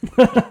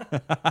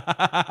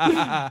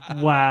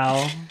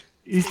 Wow.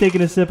 He's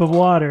taking a sip of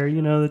water.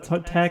 You know, the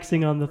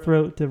taxing on the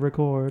throat to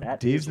record. That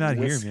Dave's is not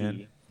here, whiskey.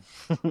 man.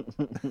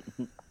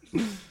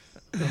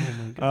 Oh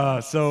my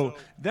god. So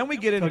then we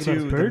get Talk about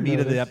into the Bird meat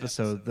of the Notice.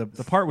 episode,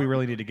 the part we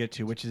really need to get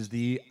to, which is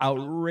the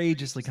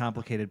outrageously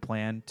complicated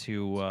plan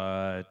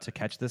to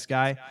catch this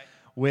guy,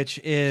 which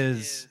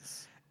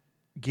is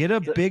get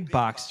a big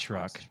box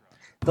truck,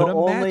 put the a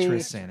only-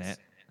 mattress in it.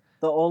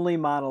 The only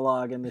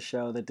monologue in the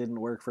show that didn't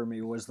work for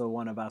me was the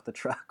one about the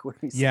truck. Where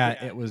he said,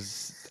 Yeah, it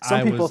was.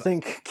 Some I people was,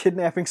 think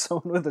kidnapping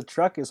someone with a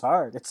truck is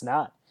hard. It's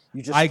not.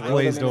 You just I throw them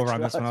glazed in a over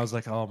on this truck. one. I was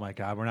like, "Oh my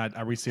god, we're not.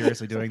 Are we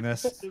seriously doing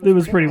this?" It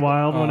was pretty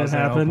wild Oh, when I it was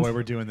like, happened. Oh boy,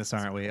 we're doing this,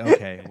 aren't we?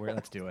 Okay,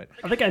 let's do it.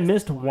 I think I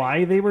missed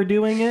why they were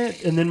doing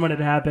it, and then when it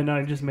happened,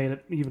 I just made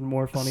it even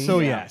more funny. So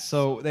yeah,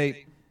 so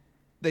they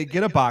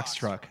get a box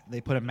truck.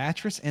 They put a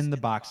mattress in the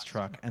box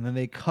truck, and then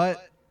they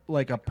cut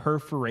like a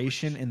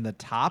perforation in the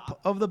top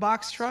of the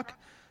box truck,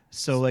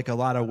 so like a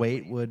lot of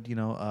weight would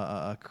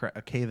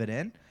cave it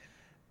in.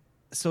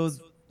 So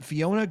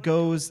Fiona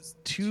goes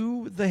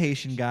to the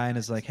Haitian guy and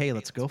is like, "Hey,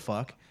 let's go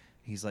fuck."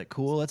 He's like,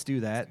 "Cool, let's do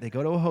that." They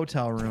go to a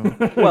hotel room.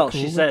 Well,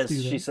 Cool, she let's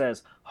do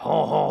says, that.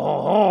 ho, ho,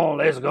 ho, ho,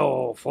 let's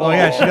go. Oh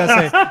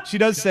yeah, she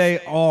does say,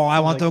 "Oh, I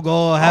want to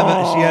go have it."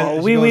 Oh,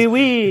 She wee, goes-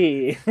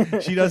 wee, wee.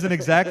 She does an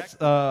exact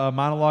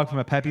monologue from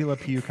a Pepe Le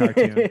Pew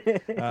cartoon.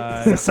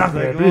 It's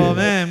Sacre like, bleu. oh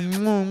man,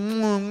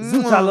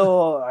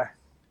 Zutalor.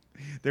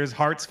 there's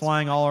hearts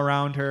flying all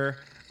around her.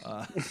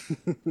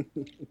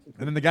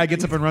 And then the guy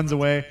gets up and runs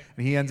away,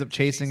 and he ends up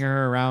chasing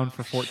her around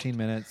for 14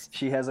 minutes.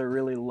 She has a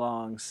really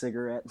long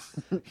cigarette.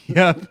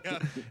 Yep.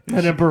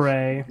 And a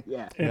beret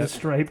Yeah. and a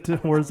striped,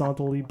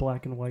 horizontally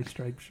black and white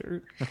striped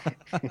shirt.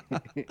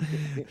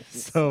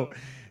 So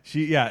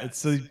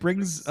so he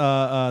brings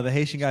the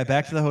Haitian guy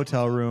back to the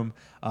hotel room,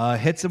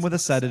 hits him with a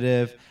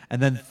sedative,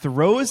 and then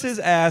throws his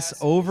ass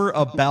over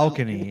a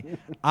balcony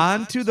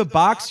onto the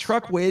box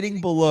truck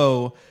waiting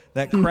below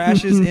that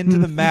crashes into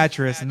the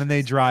mattress, and then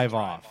they drive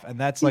off. And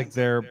that's like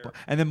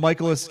and then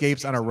Michael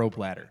escapes on a rope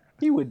ladder.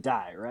 He would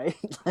die, right?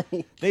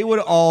 Like, They would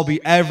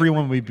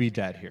everyone would be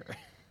dead here.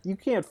 you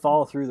can't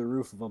fall through the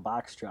roof of a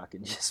box truck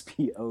and just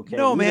be okay.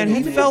 No, man, Even he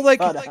if you felt get like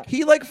cut out.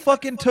 he like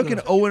fucking took an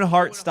Owen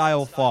Hart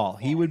style fall.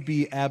 He would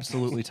be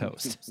absolutely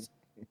toast.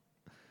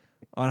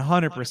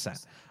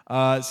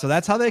 100%. So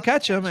that's how they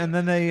catch him, and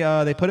then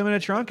they put him in a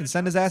trunk and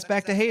send his ass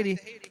back to Haiti.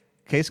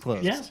 Case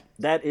closed. Yeah.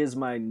 That is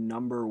my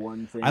number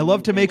one thing. I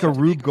love to make a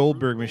Rube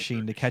Goldberg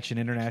machine to catch an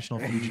international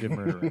fugitive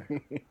murderer.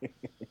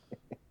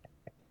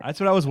 That's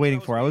what I was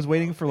waiting for. I was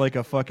waiting for like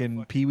a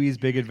fucking Pee Wee's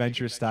Big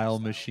Adventure style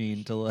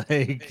machine to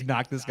like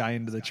knock this guy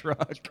into the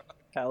truck.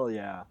 Hell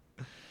yeah.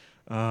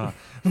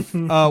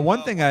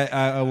 One thing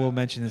I will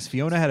mention is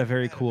Fiona had a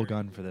very cool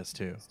gun for this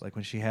too. Like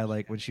when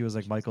she was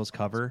like Michael's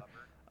cover.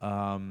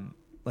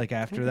 Like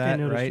after I that,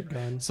 noticed right? your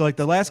gun. So like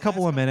the last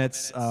couple of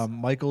minutes,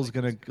 Michael's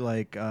gonna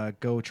like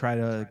go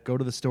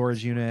to the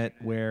storage unit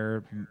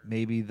where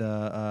maybe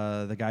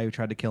the guy who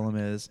tried to kill him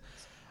is,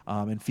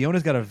 and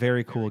Fiona's got a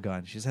very cool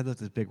gun. She's had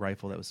this big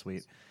rifle that was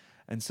sweet,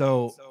 and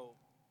so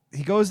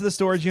he goes to the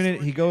storage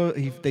unit.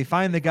 They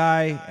find the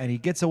guy, and he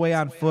gets away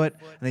on foot.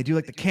 And they do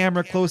like the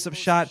camera close-up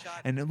shot,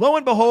 and lo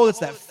and behold, it's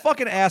that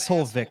fucking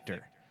asshole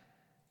Victor.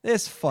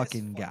 This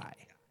fucking guy.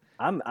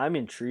 I'm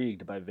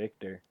intrigued by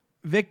Victor.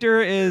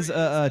 Victor is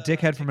a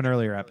dickhead from an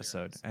earlier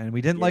episode, and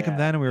we didn't like him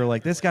then. And we were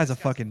like, this guy's a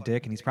fucking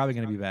dick, and he's probably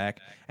going to be back.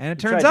 And it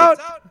turns out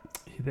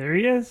there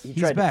he is. He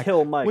he's tried back. to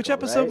kill Michael, Which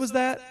episode right? was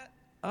that?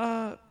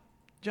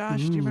 Josh,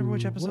 do you remember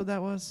which episode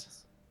that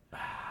was?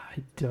 I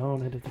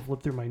don't. I had to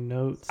flip through my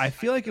notes. I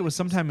feel like it was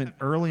sometime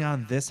early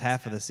on this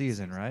half of the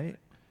season, right?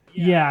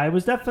 Yeah, it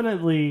was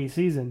definitely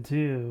season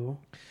 2.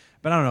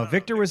 But I don't know.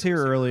 Victor was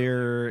here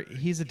earlier.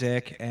 He's a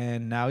dick,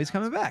 and now he's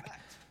coming back.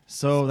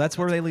 So that's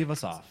where they leave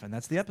us off, and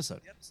that's the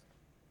episode.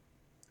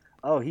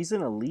 Oh, he's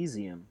in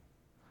Elysium.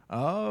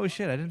 Oh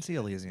shit! I didn't see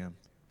Elysium.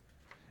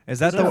 Is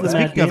that That's the the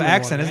speaking Matt of Damon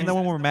accent? one, Isn't right? the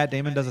one where Matt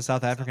Damon does a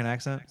South African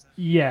accent?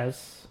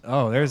 Yes.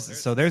 Oh,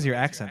 there's your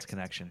accents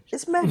connection.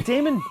 Is Matt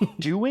Damon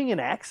doing an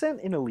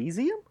accent in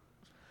Elysium?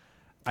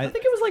 I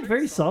think it was like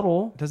very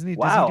subtle. Doesn't he?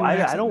 Wow, does he do an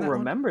accent I in don't that one?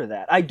 remember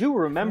that. I do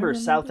remember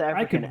South I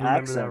African could remember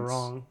accents. that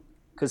wrong.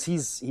 Because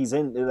he's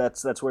in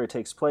that's where it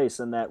takes place,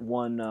 and that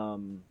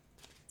one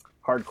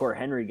hardcore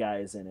Henry guy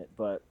is in it.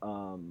 But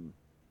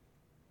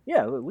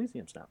yeah,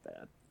 Elysium's not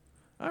bad.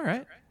 All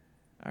right.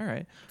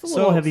 It's a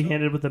little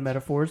heavy-handed with the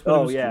metaphors,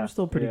 but it was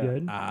still pretty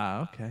good.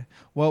 Okay.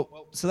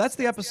 Well, so that's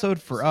the episode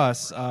for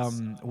us.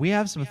 We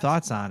have some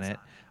thoughts on it.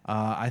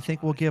 I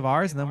think we'll give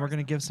ours, and then we're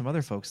going to give some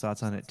other folks'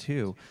 thoughts on it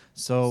too.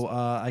 So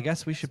I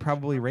guess we should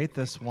probably rate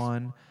this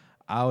one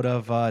out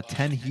of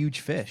 10 huge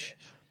fish.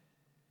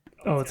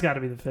 Oh, it's got to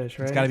be the fish,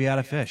 right? It's got to be out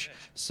of fish.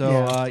 So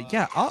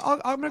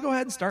I'm going to go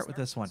ahead and start with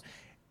this one.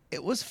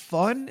 It was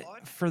fun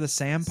for the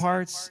Sam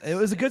parts. It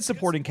was a good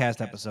supporting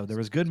cast episode. There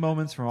was good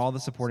moments from all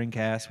the supporting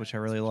cast, which I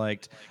really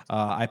liked.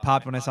 I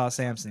popped when I saw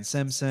Samson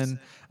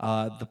Simpson.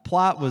 The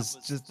plot was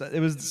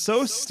it was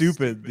so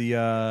stupid,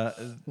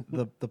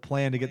 the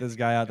plan to get this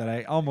guy out, that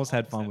I almost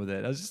had fun with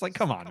it. I was just like,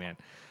 come on, man.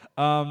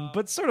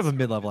 But sort of a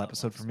mid-level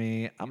episode for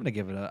me. I'm gonna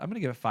give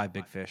it 5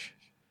 big fish.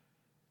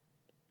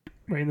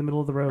 Right in the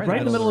middle of the road. Right Right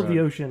in the middle of the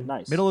road. ocean.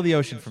 Nice. Middle of the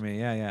ocean for me.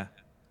 Yeah.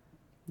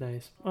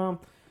 Nice.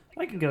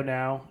 I can go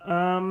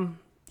now.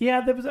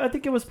 Yeah, I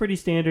think it was pretty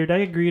standard. I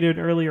agreed it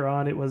earlier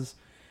on. It was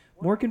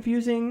more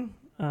confusing.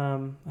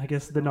 I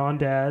guess the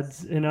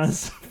non-dads in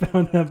us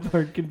found that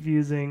part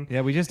confusing.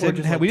 Yeah, we just Or didn't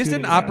just, like, didn't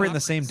tuning operate in out.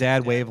 the same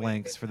dad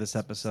wavelengths for this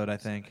episode, I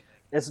think.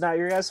 It's not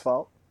your guys'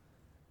 fault.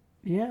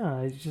 Yeah,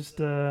 I just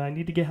I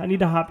need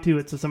to hop to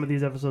it so some of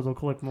these episodes will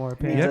click more.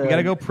 Apparently. Yeah, we got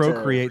to go to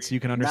procreate so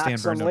you can understand Knock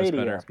some Burn Notice lady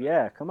better. up.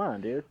 Yeah, come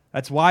on, dude.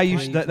 That's why you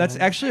should. Great, That's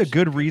man. actually a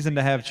good reason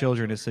to have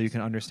children, is so you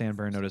can understand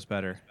Burn Notice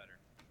better.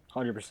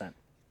 100%.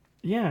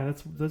 Yeah,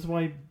 that's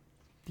why.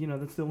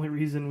 That's the only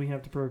reason we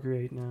have to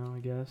procreate now, I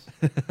guess.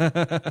 Too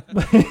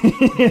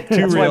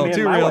That's why real, me and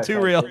too my real, wife too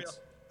have real. kids.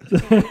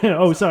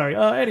 Oh, sorry.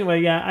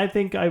 Anyway, yeah, I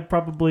think I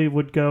probably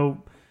would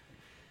go.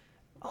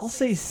 I'll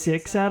say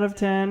 6 out of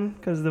 10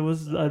 because there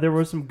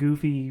were some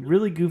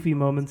really goofy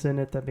moments in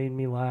it that made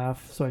me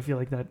laugh. So I feel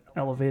like that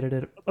elevated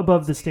it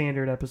above the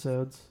standard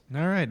episodes.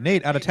 All right,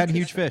 Nate, out of 10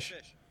 huge fish.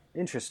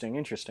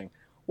 Interesting.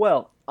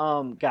 Well,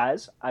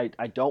 guys,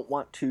 I don't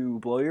want to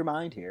blow your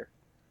mind here,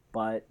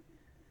 but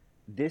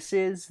this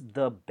is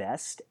the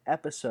best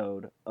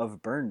episode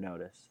of Burn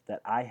Notice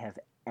that I have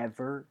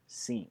ever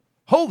seen.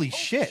 Holy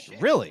shit!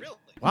 Really?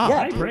 Wow. Yeah,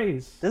 High dude.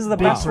 praise. This is the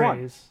Big best one.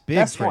 praise. Big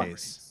Best one.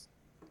 praise.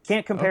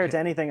 Can't compare it Okay. to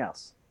anything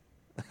else.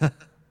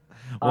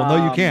 Well,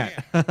 no, you can't.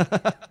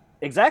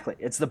 Exactly.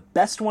 It's the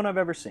best one I've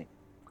ever seen.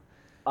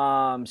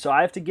 So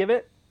I have to give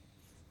it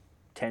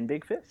 10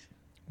 big fish.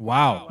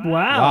 Wow. Wow.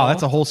 Wow,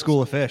 that's a whole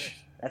school of fish.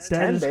 That's That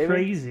 10, is baby.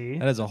 crazy.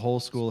 That is a whole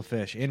school of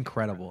fish.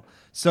 Incredible.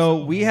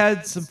 So we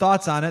had some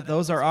thoughts on it.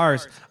 Those are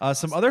ours.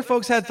 Some other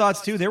folks had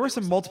thoughts too. There were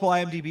some multiple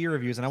IMDb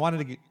reviews, and I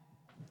wanted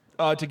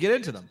to get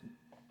into them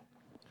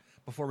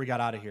before we got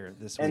out of here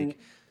this And week.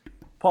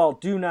 Paul,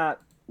 do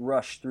not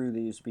rush through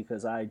these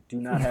because I do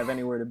not have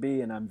anywhere to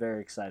be, and I'm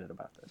very excited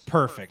about this.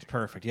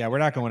 Perfect. Yeah, we're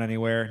not going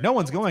anywhere. No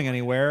one's going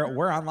anywhere.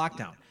 We're on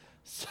lockdown.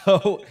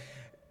 So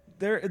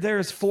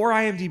there's 4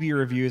 IMDb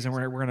reviews, and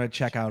we're going to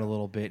check out a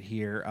little bit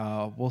here.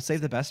 We'll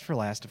save the best for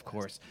last, of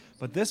course.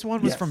 But this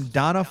one was from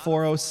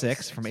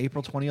Donna406 from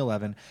April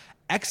 2011.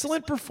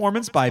 Excellent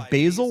performance by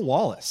Basil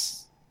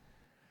Wallace.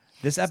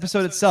 This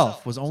episode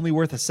itself was only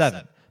worth a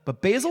 7. But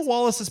Basil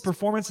Wallace's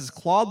performance as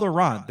Claude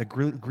Laurent, the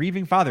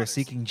grieving father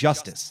seeking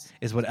justice,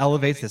 is what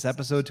elevates this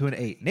episode to an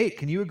 8. Nate,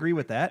 can you agree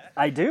with that?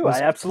 I do. Was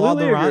I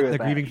absolutely Claude Laurent, agree with the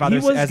that. grieving father,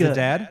 He was as a good.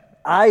 dad?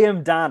 I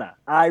am Donna.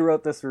 I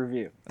wrote this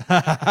review.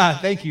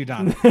 Thank you,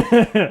 Don.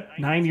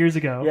 9 years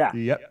ago. Yeah.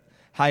 Yep.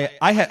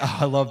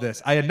 I love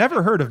this. I had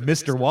never heard of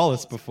Mr.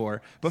 Wallace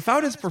before, but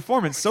found his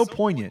performance so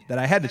poignant that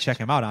I had to check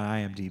him out on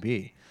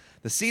IMDb.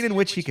 The scene in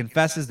which he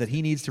confesses that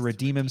he needs to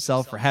redeem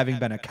himself for having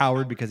been a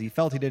coward because he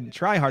felt he didn't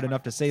try hard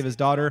enough to save his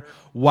daughter.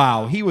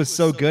 Wow, he was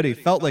so good, he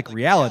felt like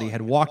reality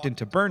had walked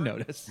into Burn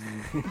Notice.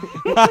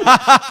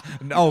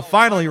 Oh,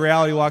 finally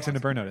reality walks into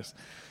Burn Notice.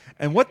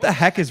 And what the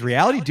heck is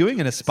reality doing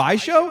in a spy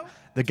show?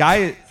 The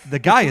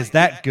guy is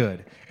that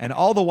good, and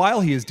all the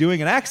while he is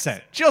doing an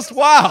accent. Just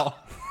wow.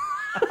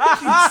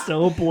 He's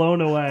so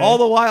blown away. All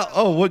the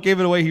while, what gave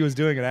it away? He was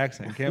doing an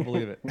accent. Can't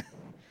believe it.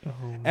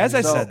 As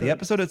I said, the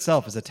episode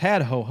itself is a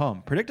tad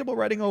ho-hum, predictable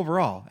writing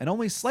overall, and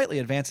only slightly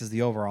advances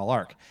the overall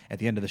arc. At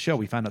the end of the show,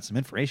 we find out some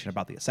information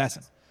about the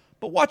assassin.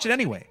 But watch it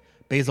anyway.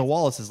 Basil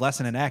Wallace's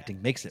lesson in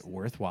acting makes it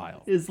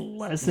worthwhile. His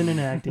lesson in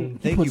acting.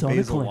 Thank puts you, on a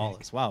Basil clinic.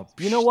 Wallace. Wow.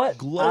 You know what?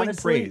 Glowing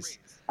praise.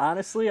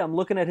 Honestly, I'm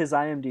looking at his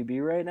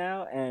IMDb right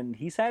now, and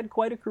he's had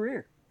quite a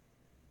career.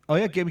 Oh,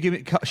 yeah? Give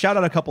me shout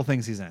out a couple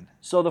things he's in.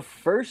 So the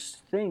first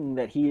thing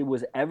that he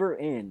was ever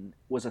in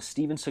was a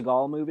Steven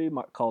Seagal movie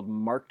called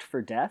Marked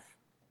for Death.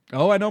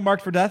 Oh, I know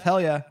Marked for Death.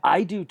 Hell yeah.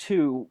 I do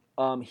too.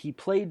 He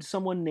played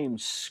someone named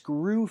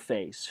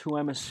Screwface, who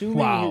I'm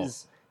assuming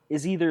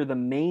is either the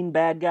main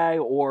bad guy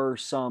or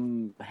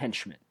some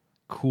henchman.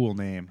 Cool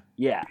name.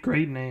 Yeah.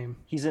 Great name.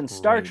 He's in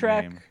Star Great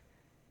Trek. name.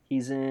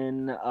 He's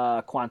in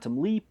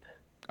Quantum Leap.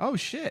 Oh,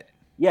 shit.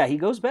 Yeah, he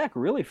goes back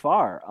really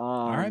far.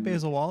 All right,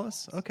 Basil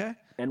Wallace. Okay.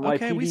 NYPD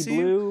okay, we see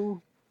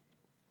you.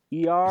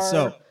 Blue, ER.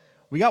 So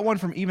we got one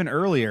from even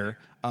earlier,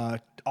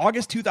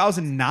 August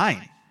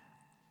 2009,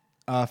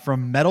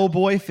 from Metal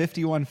Boy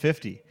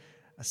 5150.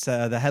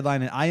 So the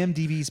headline: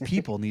 IMDb's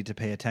people need to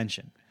pay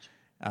attention.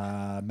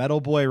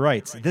 Metal Boy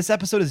writes, "This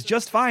episode is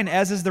just fine,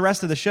 as is the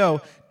rest of the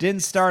show.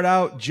 Didn't start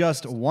out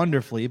just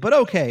wonderfully, but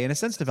okay. In a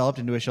sense, developed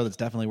into a show that's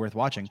definitely worth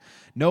watching.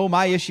 No,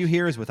 my issue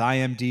here is with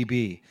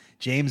IMDb.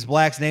 James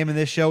Black's name in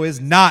this show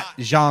is not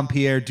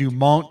Jean-Pierre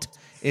Dumont.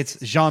 It's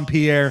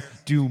Jean-Pierre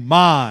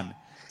Dumont.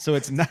 So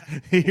it's not."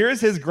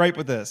 Here's his gripe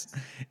with this: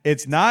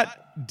 it's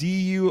not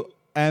Dumont.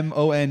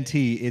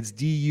 It's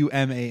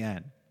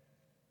Duman.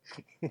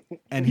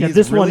 And he's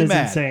this really one is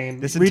mad. insane.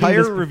 This Reading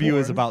entire this review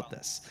is before. about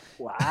this.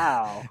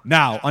 Wow.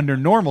 Now, under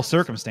normal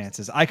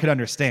circumstances, I could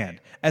understand,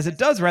 as it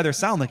does rather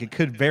sound like it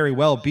could very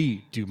well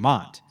be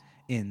Dumont.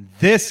 In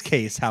this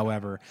case,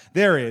 however,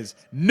 there is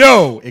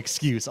no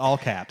excuse, all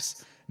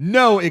caps,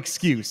 no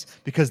excuse,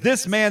 because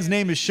this man's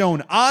name is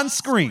shown on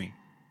screen,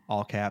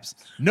 all caps,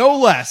 no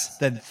less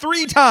than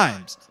 3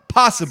 times,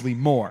 possibly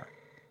more.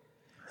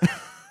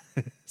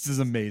 This is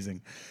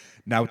amazing.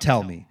 Now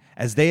tell me,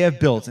 as they have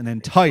built an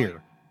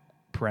entire,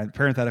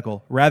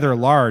 parenthetical, rather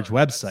large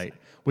website,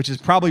 which is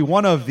probably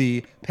one of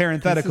the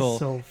parenthetical,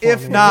 so if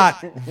funny.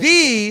 not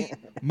the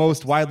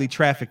most widely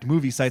trafficked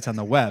movie sites on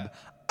the web,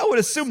 I would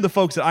assume the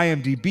folks at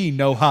IMDb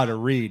know how to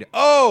read.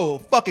 Oh,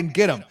 fucking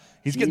get him.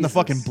 He's getting the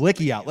fucking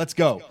blicky out. Let's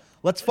go.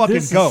 Let's fucking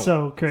This go. is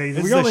so crazy.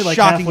 This We're is only a like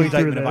shocking halfway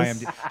through indictment of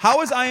this. IMDb.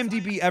 How is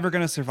IMDb ever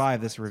going to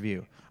survive this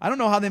review? I don't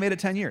know how they made it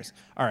 10 years.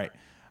 All right.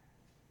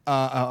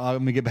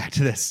 Let me get back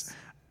to this.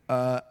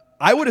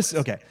 I would assume,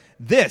 okay,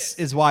 this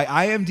is why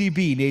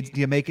IMDb needs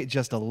to make it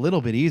just a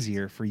little bit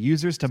easier for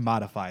users to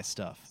modify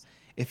stuff.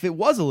 If it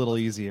was a little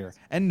easier,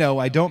 and no,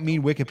 I don't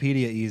mean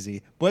Wikipedia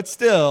easy, but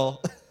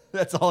still,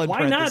 that's all in Why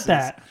parentheses. not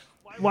that?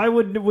 Why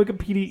would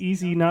Wikipedia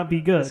Easy not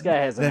be good? This guy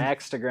has an Then-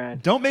 axe to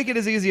grind. Don't make it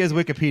as easy as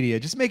Wikipedia.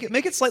 Just make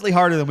it slightly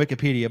harder than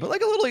Wikipedia, but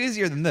like a little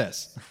easier than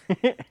this.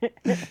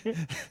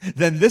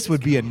 Then this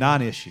would be a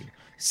non-issue.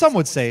 Some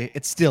would say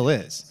it still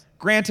is.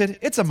 Granted,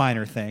 it's a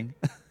minor thing.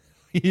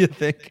 You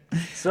think?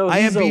 So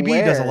he's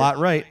IMDb does a aware. lot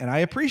right, and I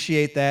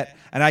appreciate that,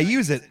 and I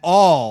use it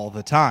all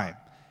the time.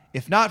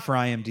 If not for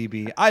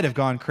IMDb, I'd have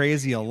gone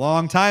crazy a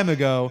long time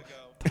ago.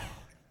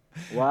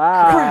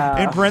 Wow.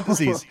 In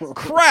parentheses,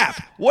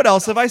 crap. What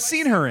else have I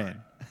seen her in?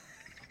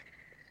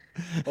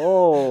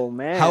 Oh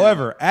man.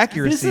 However,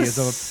 accuracy This is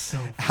is so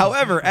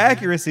of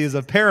accuracy is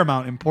of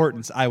paramount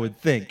importance, I would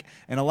think,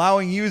 and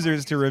allowing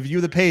users to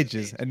review the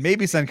pages and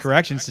maybe send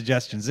correction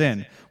suggestions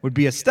in would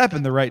be a step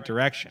in the right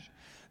direction.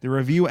 The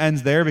review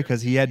ends there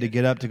because he had to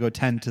get up to go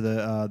tend to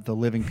the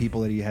living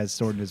people that he has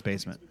stored in his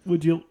basement.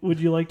 Would you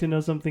like to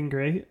know something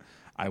great?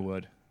 I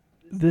would.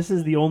 This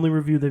is the only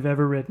review they've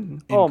ever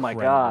written. Oh my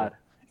Incredible. God.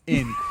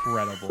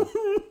 Incredible.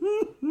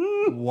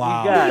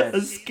 Wow. Guys.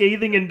 A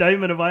scathing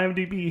indictment of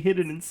IMDb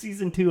hidden in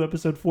season 2,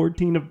 episode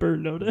 14 of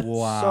Burn Notice.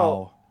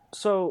 Wow.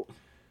 So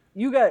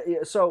you guys.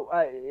 So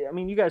I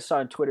mean, you guys saw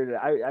on Twitter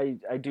that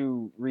I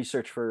do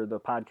research for the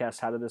podcast.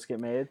 How did this get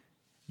made?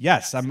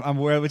 Yes, I'm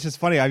aware, which is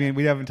funny. I mean,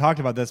 we haven't talked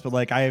about this, but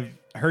like I've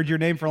heard your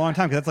name for a long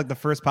time because that's like the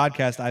first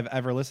podcast I've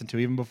ever listened to,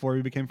 even before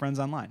we became friends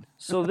online.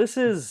 So this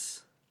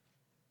is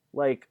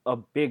like a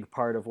big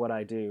part of what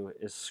I do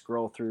is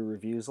scroll through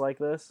reviews like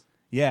this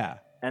Yeah.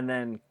 and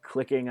then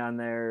clicking on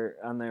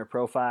their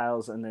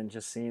profiles and then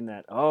just seeing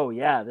that, oh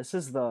yeah, this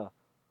is the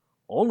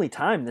only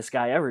time this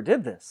guy ever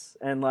did this.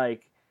 And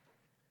like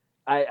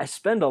I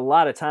spend a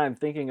lot of time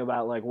thinking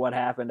about like what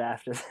happened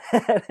after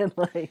that and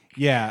like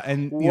Yeah,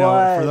 and you know,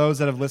 What? for those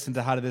that have listened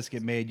to How Did This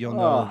Get Made, you'll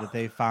know Oh. that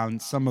they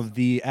found some of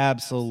the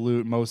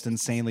absolute most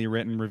insanely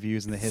written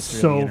reviews in the history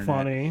of the So internet.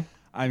 funny.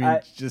 I mean,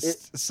 I-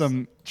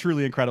 some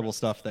truly incredible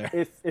stuff there.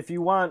 if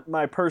you want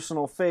my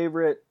personal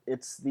favorite,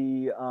 it's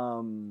the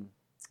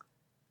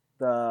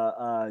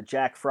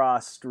Jack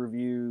Frost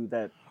review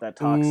that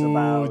talks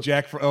about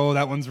Jack.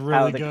 That one's how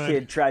really the good.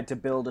 kid tried to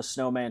build a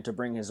snowman to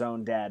bring his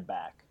own dad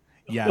back.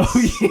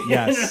 Yes.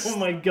 Yes. Oh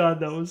my god,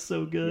 that was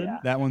so good. Yeah.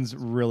 That one's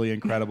really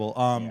incredible.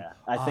 Yeah,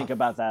 I think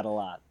about that a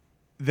lot.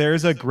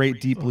 There's a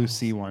great Deep Blue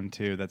Sea one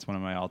too. That's one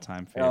of my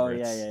all-time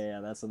favorites. Oh yeah.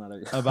 That's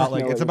another. About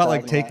like I know it's what about you're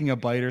like talking taking a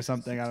bite or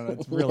something. I don't know.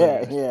 It's really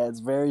yeah, good. yeah, it's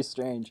very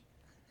strange.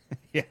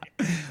 Yeah.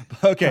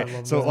 I Okay.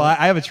 love So that. well,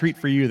 I have a treat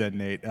for you then,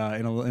 Nate.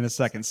 In a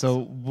second. So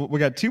we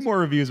got two more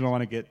reviews we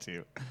want to get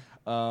to.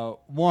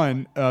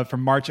 One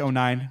from March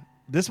 09.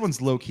 This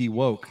one's low key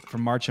woke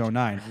from March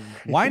 09.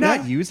 Why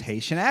not use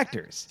Haitian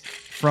actors?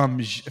 From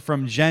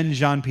Jen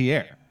Jean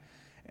Pierre.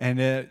 And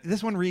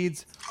this one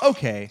reads,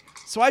 okay,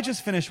 so I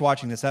just finished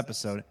watching this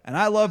episode, and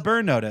I love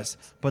Burn Notice,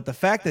 but the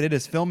fact that it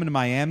is filmed in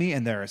Miami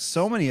and there are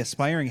so many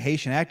aspiring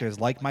Haitian actors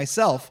like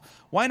myself,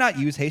 why not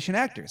use Haitian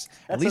actors?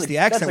 At least the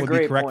accent would be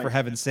great correct, point. for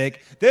heaven's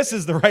sake. This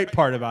is the right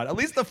part about it. At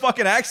least the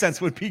fucking accents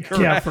would be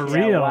correct. Yeah, for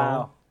real. Yeah,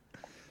 wow.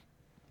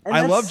 And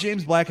I that's- love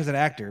James Black as an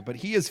actor, but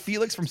he is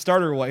Felix from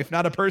Starter Wife,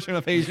 not a person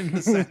of Asian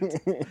descent.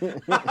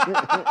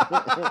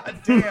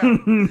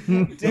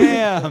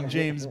 Damn,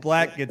 James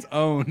Black gets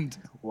owned.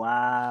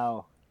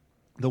 Wow.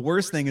 The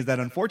worst thing is that,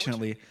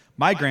 unfortunately,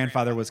 my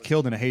grandfather was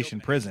killed in a Haitian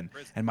prison,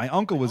 and my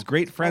uncle was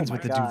great friends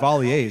with the God.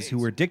 Duvaliers, who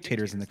were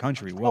dictators in the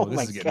country. Whoa, this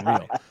my is getting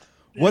God. real.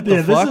 What the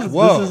Yeah, fuck? this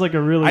Whoa. is like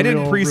a really I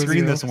didn't real pre-screen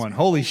review. this one.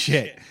 Holy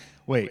shit.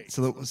 Wait,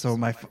 so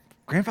my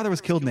grandfather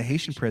was killed in a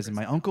Haitian prison.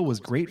 My uncle was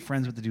great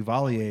friends with the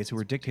Duvaliers, who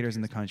were dictators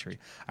in the country.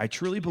 I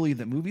truly believe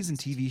that movies and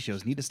TV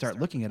shows need to start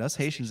looking at us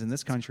Haitians in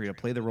this country to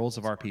play the roles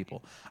of our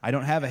people. I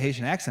don't have a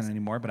Haitian accent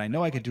anymore, but I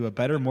know I could do a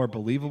better, more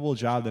believable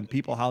job than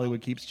people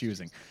Hollywood keeps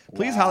choosing.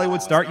 Please,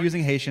 Hollywood, start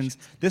using Haitians.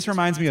 This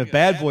reminds me of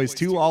Bad Boys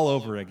 2 all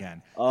over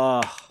again.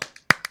 Oh,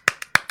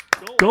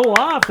 Go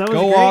off. That was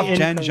Go great. off, And-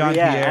 Jen Jean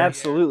yeah, Pierre.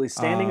 absolutely.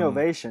 Standing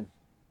ovation.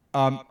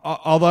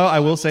 Although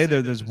I will say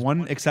there's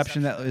one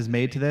exception that is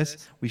made to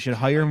this. We should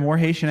hire more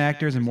Haitian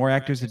actors and more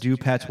actors to do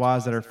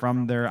patois that are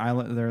from their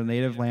island, their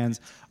native lands,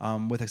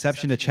 with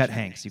exception to Chet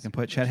Hanks. You can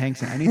put Chet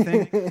Hanks in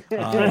anything.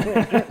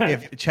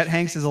 If Chet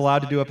Hanks is allowed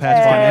to do a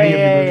patois in any of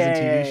your movies and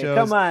TV shows,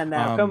 Come on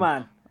now. Come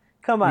on.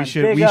 Come on. we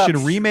should Big ups.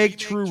 remake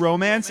True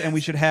Romance, and we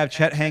should have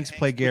Chet Hanks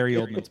play Gary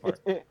Oldman's part.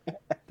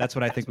 That's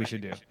what I think we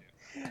should do.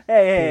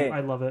 Hey,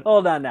 I love it.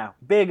 Hold on now.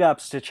 Big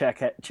ups to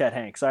Chet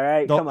Hanks. All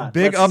right. Come on.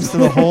 Big Let's- ups to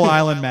the whole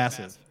island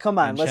massive. Come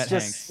on. and Let's Chet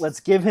just Hanks. let's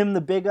give him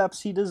the big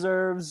ups he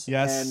deserves.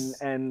 Yes.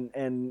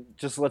 And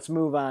just let's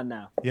move on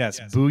now. Yes,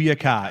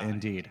 booyaka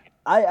indeed.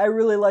 I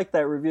really like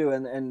that review,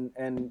 and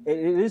it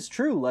is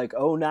true. Like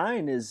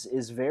 09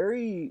 is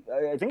very.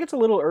 I think it's a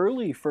little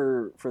early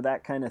for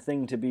that kind of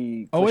thing to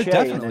be. Oh, it cliche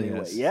definitely in any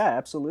way. is. Yeah,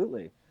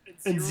 absolutely.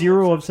 And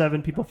 0 of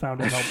 7 people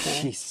found it helpful.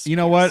 Jesus. You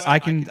know what? I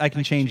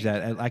can change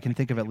that. I can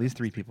think of at least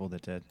 3 people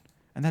that did,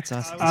 and that's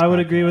us. I would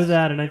agree with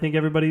that, and I think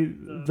everybody,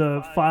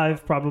 the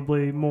 5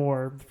 probably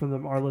more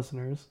from our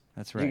listeners.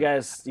 That's right. You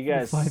guys,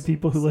 The 5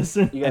 people who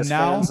listen. you guys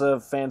And now-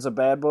 fans of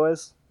Bad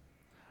Boys.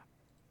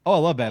 Oh, I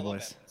love Bad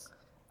Boys.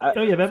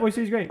 Oh yeah, Bad Boys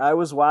 2 is great. I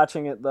was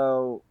watching it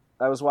though.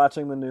 I was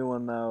watching the new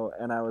one though,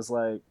 and I was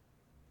like,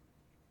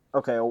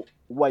 okay,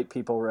 white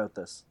people wrote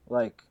this.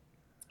 Like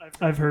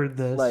I've heard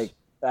this.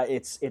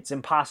 it's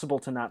impossible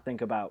to not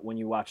think about when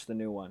you watch the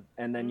new one,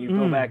 and then you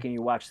go back and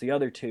you watch the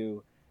other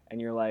two, and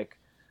you're like,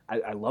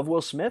 I love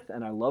Will Smith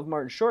and I love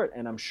Martin Short,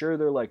 and I'm sure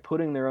they're like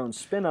putting their own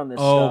spin on this.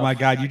 Oh stuff. my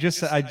God!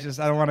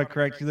 I don't want to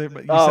correct you there,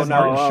 but you Oh said no!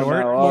 Martin Oh Short,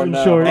 no! Oh Martin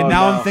no! Short. and oh,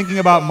 now no. I'm thinking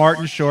about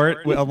Martin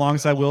Short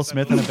alongside Will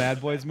Smith in a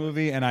Bad Boys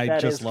movie, and I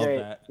That just is love great.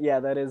 that. Yeah,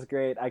 that is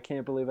great. I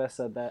can't believe I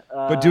said that.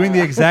 But doing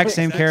the exact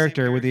same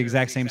character with the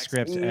exact same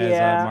script as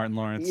Yeah, Martin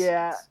Lawrence.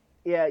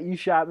 Yeah, you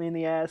shot me in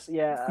the ass.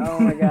 Yeah. Oh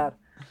my God.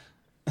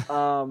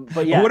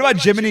 But yeah. What about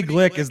Jiminy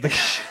Glick as the?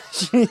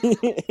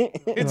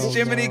 It's Oh,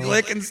 Jiminy no.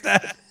 Glick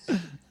instead.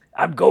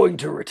 I'm going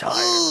to retire.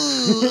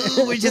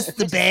 We're just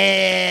the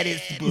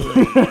baddest boy.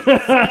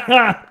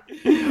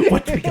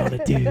 What we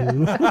gonna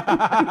do?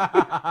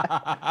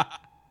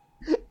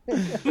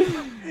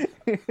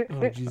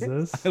 Oh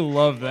Jesus, I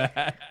love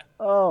that.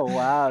 Oh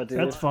wow, dude.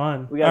 that's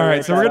fun. We gotta All right,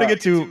 write so we're that gonna up.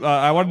 get to.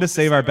 I wanted to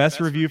save our best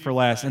review for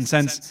last, and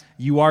since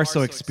you are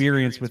so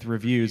experienced with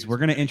reviews, we're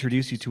gonna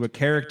introduce you to a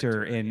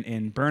character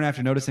in Burn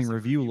After Noticing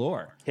review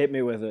lore. Hit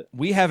me with it.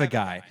 We have a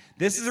guy.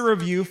 This is a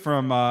review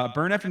from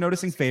Burn After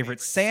Noticing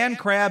favorite Sand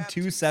Crab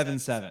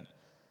 277.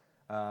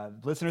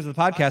 Listeners of the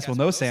podcast will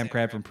know Sam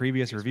Crab from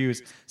previous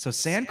reviews. So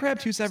Sand Crab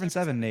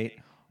 277, Nate,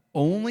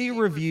 only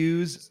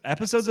reviews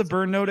episodes of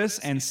Burn Notice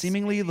and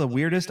seemingly the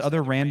weirdest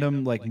other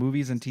random like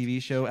movies and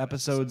TV show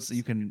episodes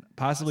you can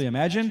possibly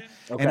imagine,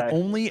 and Okay.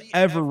 only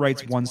ever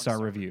writes 1-star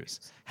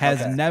reviews.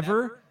 Has Okay.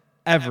 never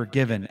ever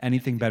given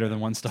anything better than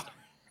 1 star.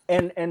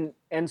 And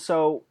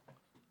so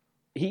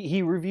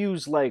he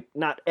reviews like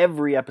not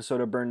every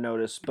episode of Burn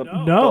Notice, but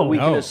No. we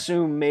can No.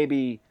 assume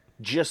maybe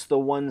just the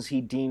ones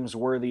he deems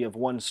worthy of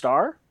 1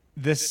 star.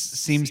 This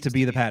seems to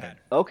be the pattern.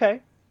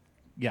 Okay.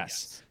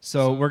 Yes.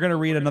 So we're going to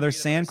read another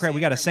sand crab.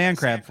 We got a sand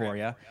crab for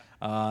you.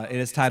 It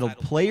is titled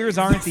Players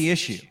Aren't the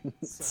Issue.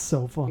 It's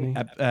so funny.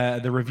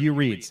 The review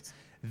reads,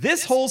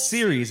 this whole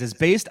series is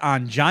based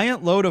on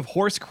giant load of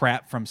horse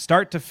crap from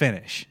start to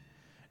finish.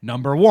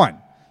 Number 1,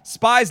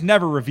 Spies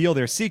never reveal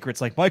their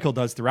secrets like Michael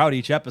does throughout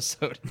each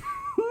episode.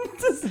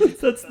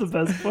 That's the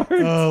best part.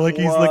 Oh, like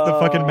he's like the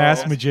fucking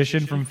masked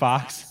magician from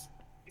Fox.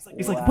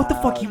 He's like, what the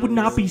fuck? He would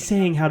not be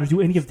saying how to do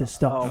any of this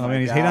stuff. Oh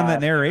man, he's hating on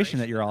that narration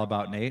that you're all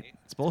about, Nate.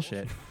 It's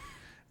bullshit.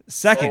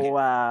 Second,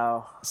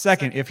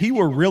 Second, if he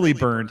were really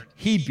burned,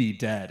 he'd be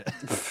dead.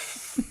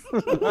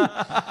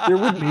 There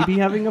would maybe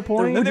having a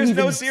point. Then there's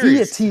no Be a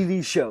series.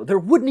 TV show. There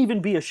wouldn't even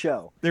be a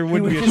show. There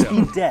wouldn't be a just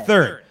show. Be dead.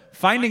 Third,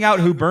 finding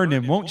out who burned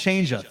him won't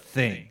change a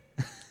thing.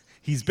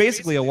 He's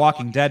basically a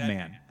walking dead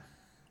man.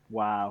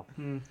 Wow.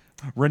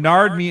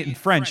 Renard in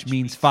French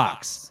means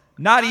fox.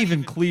 Not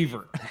even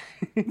Cleaver.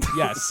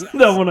 Yes.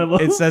 That one I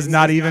love. It says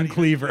not even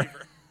Cleaver.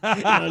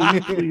 Not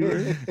even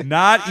Cleaver.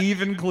 Not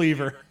even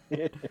Cleaver.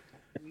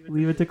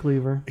 Leave it to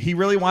Cleaver. He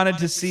really wanted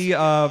to see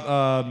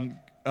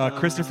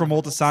Christopher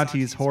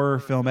Moltisanti's horror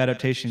film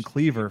adaptation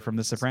Cleaver from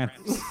The Sopranos.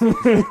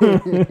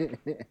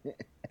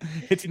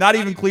 It's not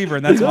even Cleaver,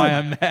 and that's why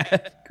I'm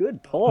mad.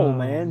 Good poll,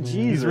 man. Jesus.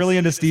 He's really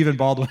into Stephen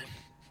Baldwin.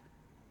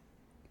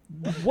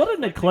 What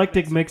an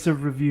eclectic mix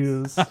of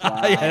reviews.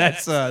 Yeah,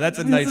 that's a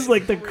nice. This is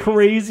like the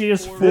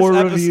craziest four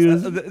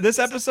reviews. This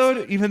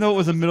episode, even though it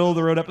was a middle of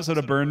the road episode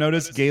of Burn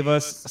Notice, gave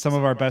us some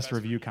of our best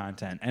review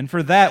content, and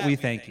for that we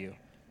thank you.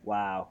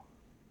 Wow.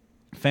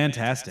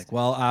 Fantastic.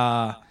 Well,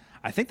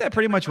 I think that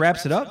pretty much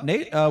wraps it up.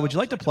 Nate, would you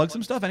like to plug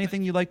some stuff?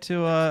 Anything you'd like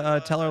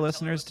to tell our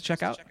listeners to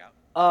check out?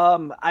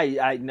 I'm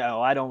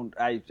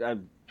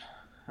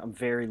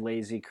very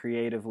lazy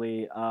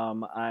creatively.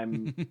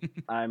 I'm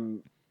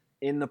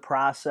in the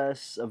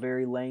process, a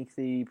very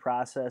lengthy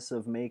process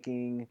of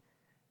making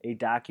a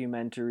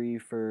documentary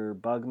for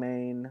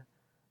Bugmain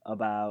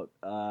about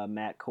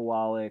Matt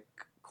Kowalik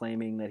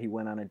claiming that he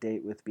went on a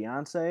date with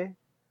Beyonce.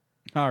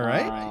 All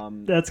right.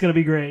 That's going to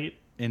be great.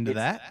 Into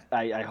that?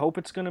 I hope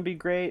it's going to be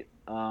great.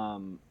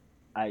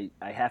 I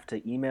have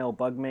to email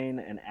Bugmain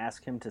and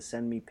ask him to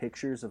send me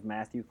pictures of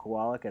Matthew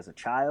Kowalik as a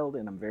child,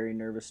 and I'm very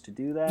nervous to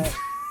do that.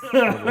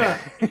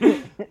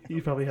 He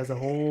probably has a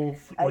whole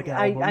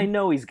album. I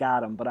know he's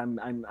got them, but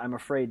I'm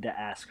afraid to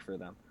ask for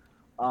them.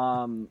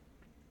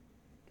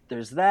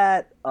 There's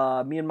that.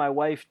 Me and my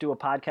wife do a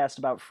podcast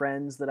about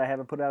Friends that I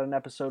haven't put out an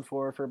episode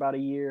for about a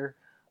year.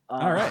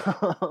 All right.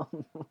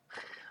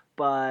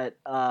 But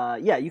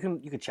yeah, you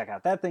can check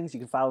out that things. You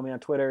can follow me on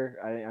Twitter.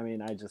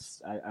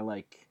 I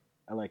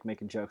like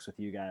making jokes with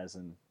you guys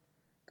and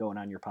going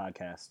on your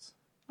podcasts.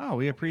 Oh,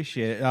 we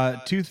appreciate it.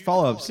 Two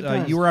follow-ups.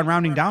 You were on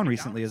Rounding Down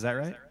recently, is that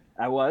right?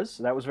 I was.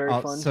 That was very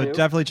fun so too.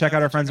 Definitely check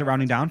out our friends at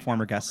Rounding Down,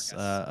 former guests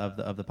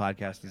of the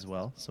podcast as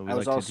well. So I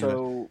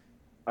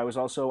was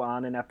also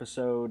on an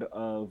episode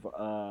of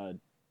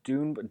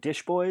Dune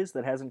Dish Boys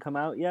that hasn't come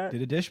out yet.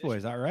 Did a Dish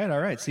Boys. All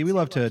right. See, we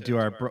love to do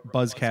our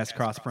Buzzcast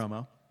cross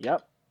promo.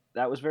 Yep,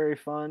 that was very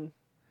fun.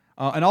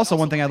 And also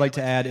one thing I'd like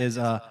to add is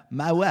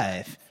my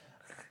wife.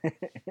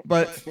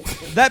 But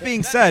that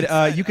being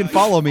said, you can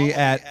follow me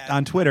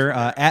on Twitter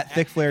at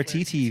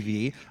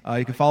ThickFlareTTV.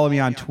 You can follow me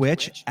on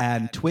Twitch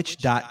and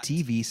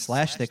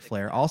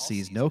twitch.tv/ThickFlare, all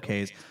C's, no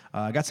K's.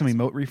 I got some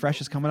emote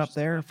refreshes coming up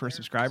there for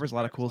subscribers, a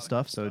lot of cool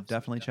stuff, so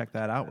definitely check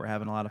that out. We're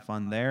having a lot of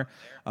fun there.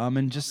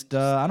 And just,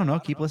 I don't know,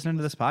 keep listening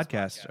to this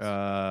podcast.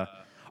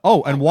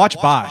 And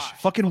watch Bosch.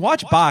 Fucking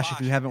watch Bosch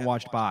if you haven't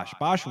watched Bosch.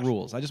 Bosch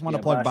rules. I just want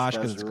to plug Bosch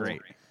because it's great.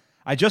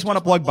 I just want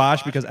to plug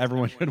Bosch because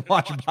everyone should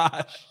watch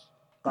Bosch.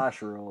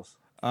 Bosch rules.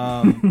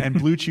 And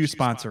Blue Chew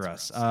sponsor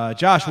us.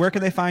 Josh, where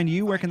can they find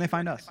you? Where can they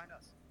find us?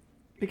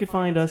 They can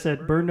find us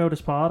at Burn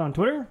Notice Pod on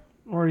Twitter,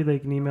 or they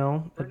can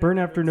email at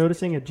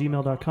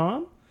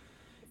burnafternoticing@gmail.com.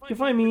 You can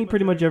find me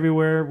pretty much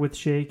everywhere with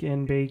Shake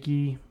and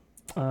Bakey,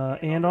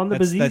 and on the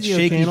Bazizio that's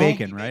Shaky channel.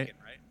 Bacon, right?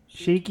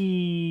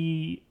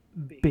 Shaky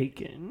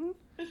Bacon.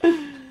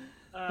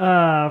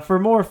 For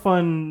more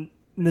fun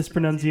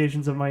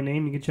mispronunciations of my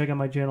name, you can check out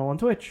my channel on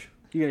Twitch.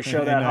 You gonna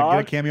show that Get a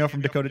hog? cameo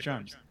from Dakota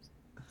Charms.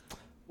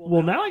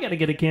 Well, now I got to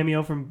get a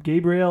cameo from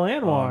Gabriel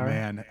Anwar. Oh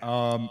man.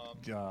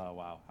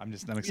 Wow. I'm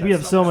excited. We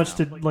have so much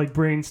to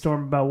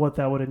brainstorm about what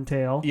that would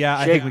entail. Yeah,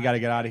 I think we got to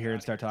get out of here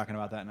and start talking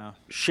about that now.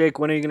 Shake,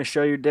 when are you gonna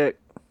show your dick?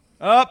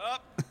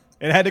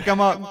 It had to come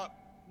up.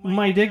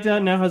 My dick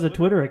now has a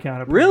Twitter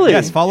account. Really?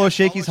 Yes, follow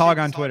Shaky's Hog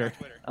on Twitter.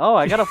 Oh,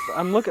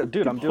 I'm looking,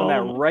 dude. I'm doing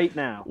that right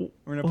now.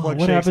 We're gonna plug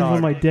what Shake's happens Hog.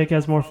 when my dick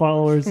has more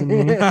followers than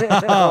me?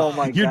 Oh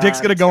my god. Your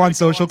dick's gonna go on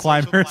Social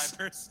Climbers.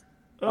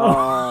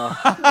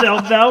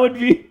 That would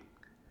be.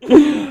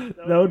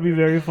 That would be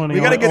very funny. We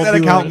gotta get I'll that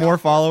do account it. more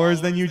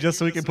followers than you, just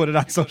so we can put it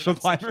on Social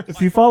Climbers.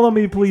 If you follow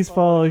me, please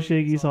follow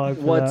Shaky's Hog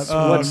for What's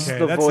that. what's Okay,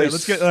 the that's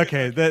voice? it.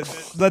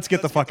 Let's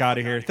get the fuck out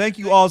of here. Thank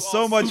you all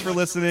so much for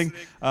listening.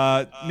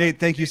 Nate,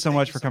 thank you so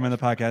much for coming to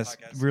the podcast.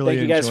 Really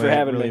Thank you guys enjoy for it.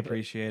 having Really me.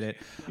 appreciate it.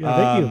 Yeah,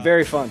 thank you.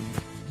 Very fun.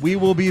 We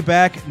will be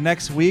back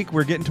next week.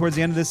 We're getting towards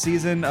the end of this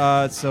season,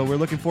 so we're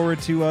looking forward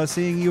to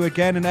seeing you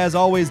again. And as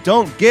always,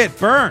 don't get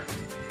burned.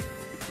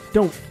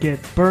 Don't get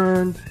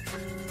burned.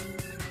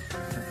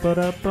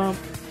 Ba-da-bum.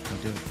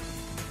 Don't do it.